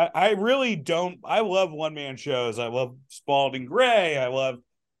great. I really don't. I love one man shows. I love Spalding Gray. I love.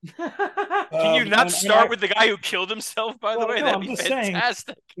 Can you not start with the guy who killed himself? By the way, no, that'd be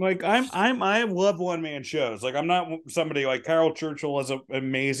fantastic. Like I love one man shows. Like I'm not somebody like Carol Churchill has an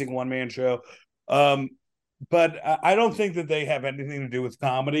amazing one man show, but I don't think that they have anything to do with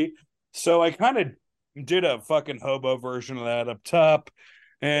comedy. So I kind of did a fucking hobo version of that up top,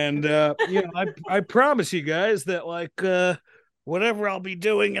 and I promise you guys that like whatever I'll be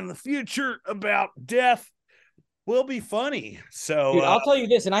doing in the future about death will be funny. So dude, I'll tell you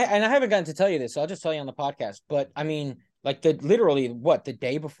this, and I haven't gotten to tell you this, so I'll just tell you on the podcast. But I mean, like the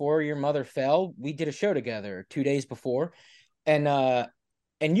day before your mother fell, we did a show together 2 days before, and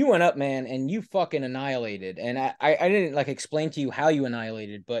you went up, man, and you fucking annihilated. And I didn't like explain to you how you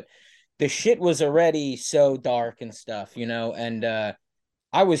annihilated, but the shit was already so dark and stuff, and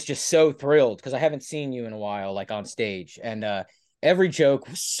I was just so thrilled because I haven't seen you in a while, like on stage, and every joke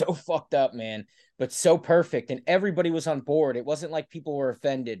was so fucked up, man, but so perfect, and everybody was on board. It wasn't like people were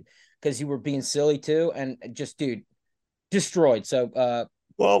offended because you were being silly too, and just, dude, destroyed. So,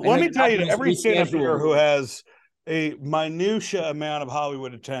 well, let me tell you, every stand-up here who has a minutia amount of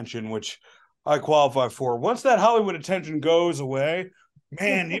Hollywood attention, which I qualify for, once that Hollywood attention goes away,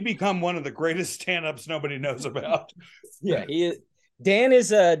 man, you become one of the greatest stand-ups nobody knows about. Yeah, he is. Dan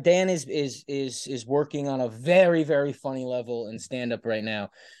is working on a very, very funny level in stand-up right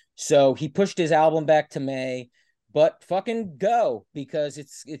now. So he pushed his album back to May, but fucking go, because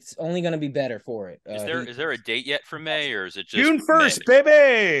it's only going to be better for it. Is there a date yet for May, or is it just June 1st,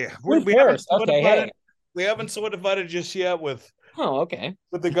 baby? June 1st. Okay, hey. We haven't solidified it just yet with okay,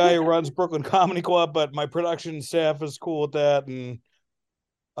 with the guy who runs Brooklyn Comedy Club, but my production staff is cool with that, and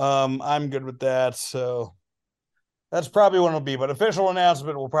I'm good with that. So that's probably when it'll be, but official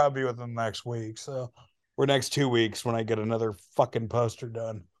announcement will probably be within the next week. So we're next 2 weeks when I get another fucking poster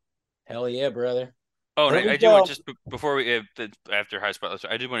done. Hell yeah, brother. Oh, and I do want just before we after High Spot List,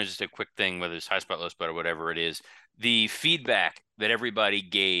 I did want to just a quick thing, whether it's High Spot List or whatever it is, the feedback that everybody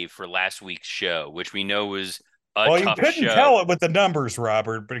gave for last week's show, which we know was a tough show. Well, you couldn't tell it with the numbers,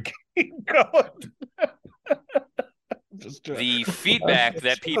 Robert, but keep going. The feedback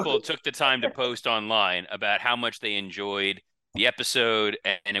that people took the time to post online about how much they enjoyed the episode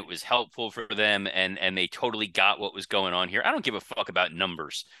and it was helpful for them and they totally got what was going on here. I don't give a fuck about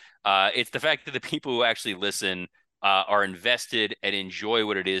numbers. It's the fact that the people who actually listen are invested and enjoy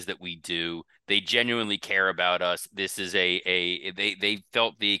what it is that we do. They genuinely care about us. This is they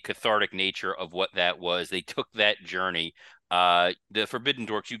felt the cathartic nature of what that was. They took that journey. The Forbidden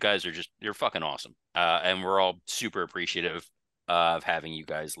Dorks, you guys are you're fucking awesome. And we're all super appreciative of having you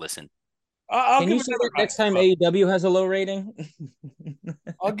guys listen. Can you say that next time AEW has a low rating?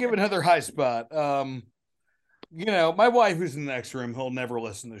 I'll give another high spot. My wife who's in the next room, he'll never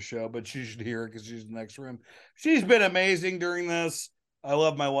listen to the show, but she should hear it because she's in the next room. She's been amazing during this. I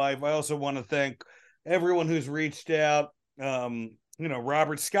love my wife. I also want to thank everyone who's reached out.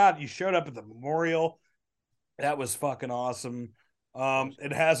 Robert Scott, you showed up at the memorial. That was fucking awesome.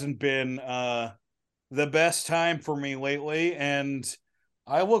 It hasn't been the best time for me lately, and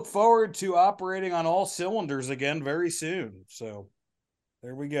I look forward to operating on all cylinders again very soon. So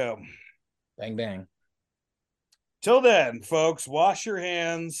there we go. Bang, bang. Till then, folks, wash your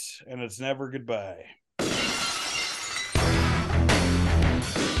hands, and it's never goodbye.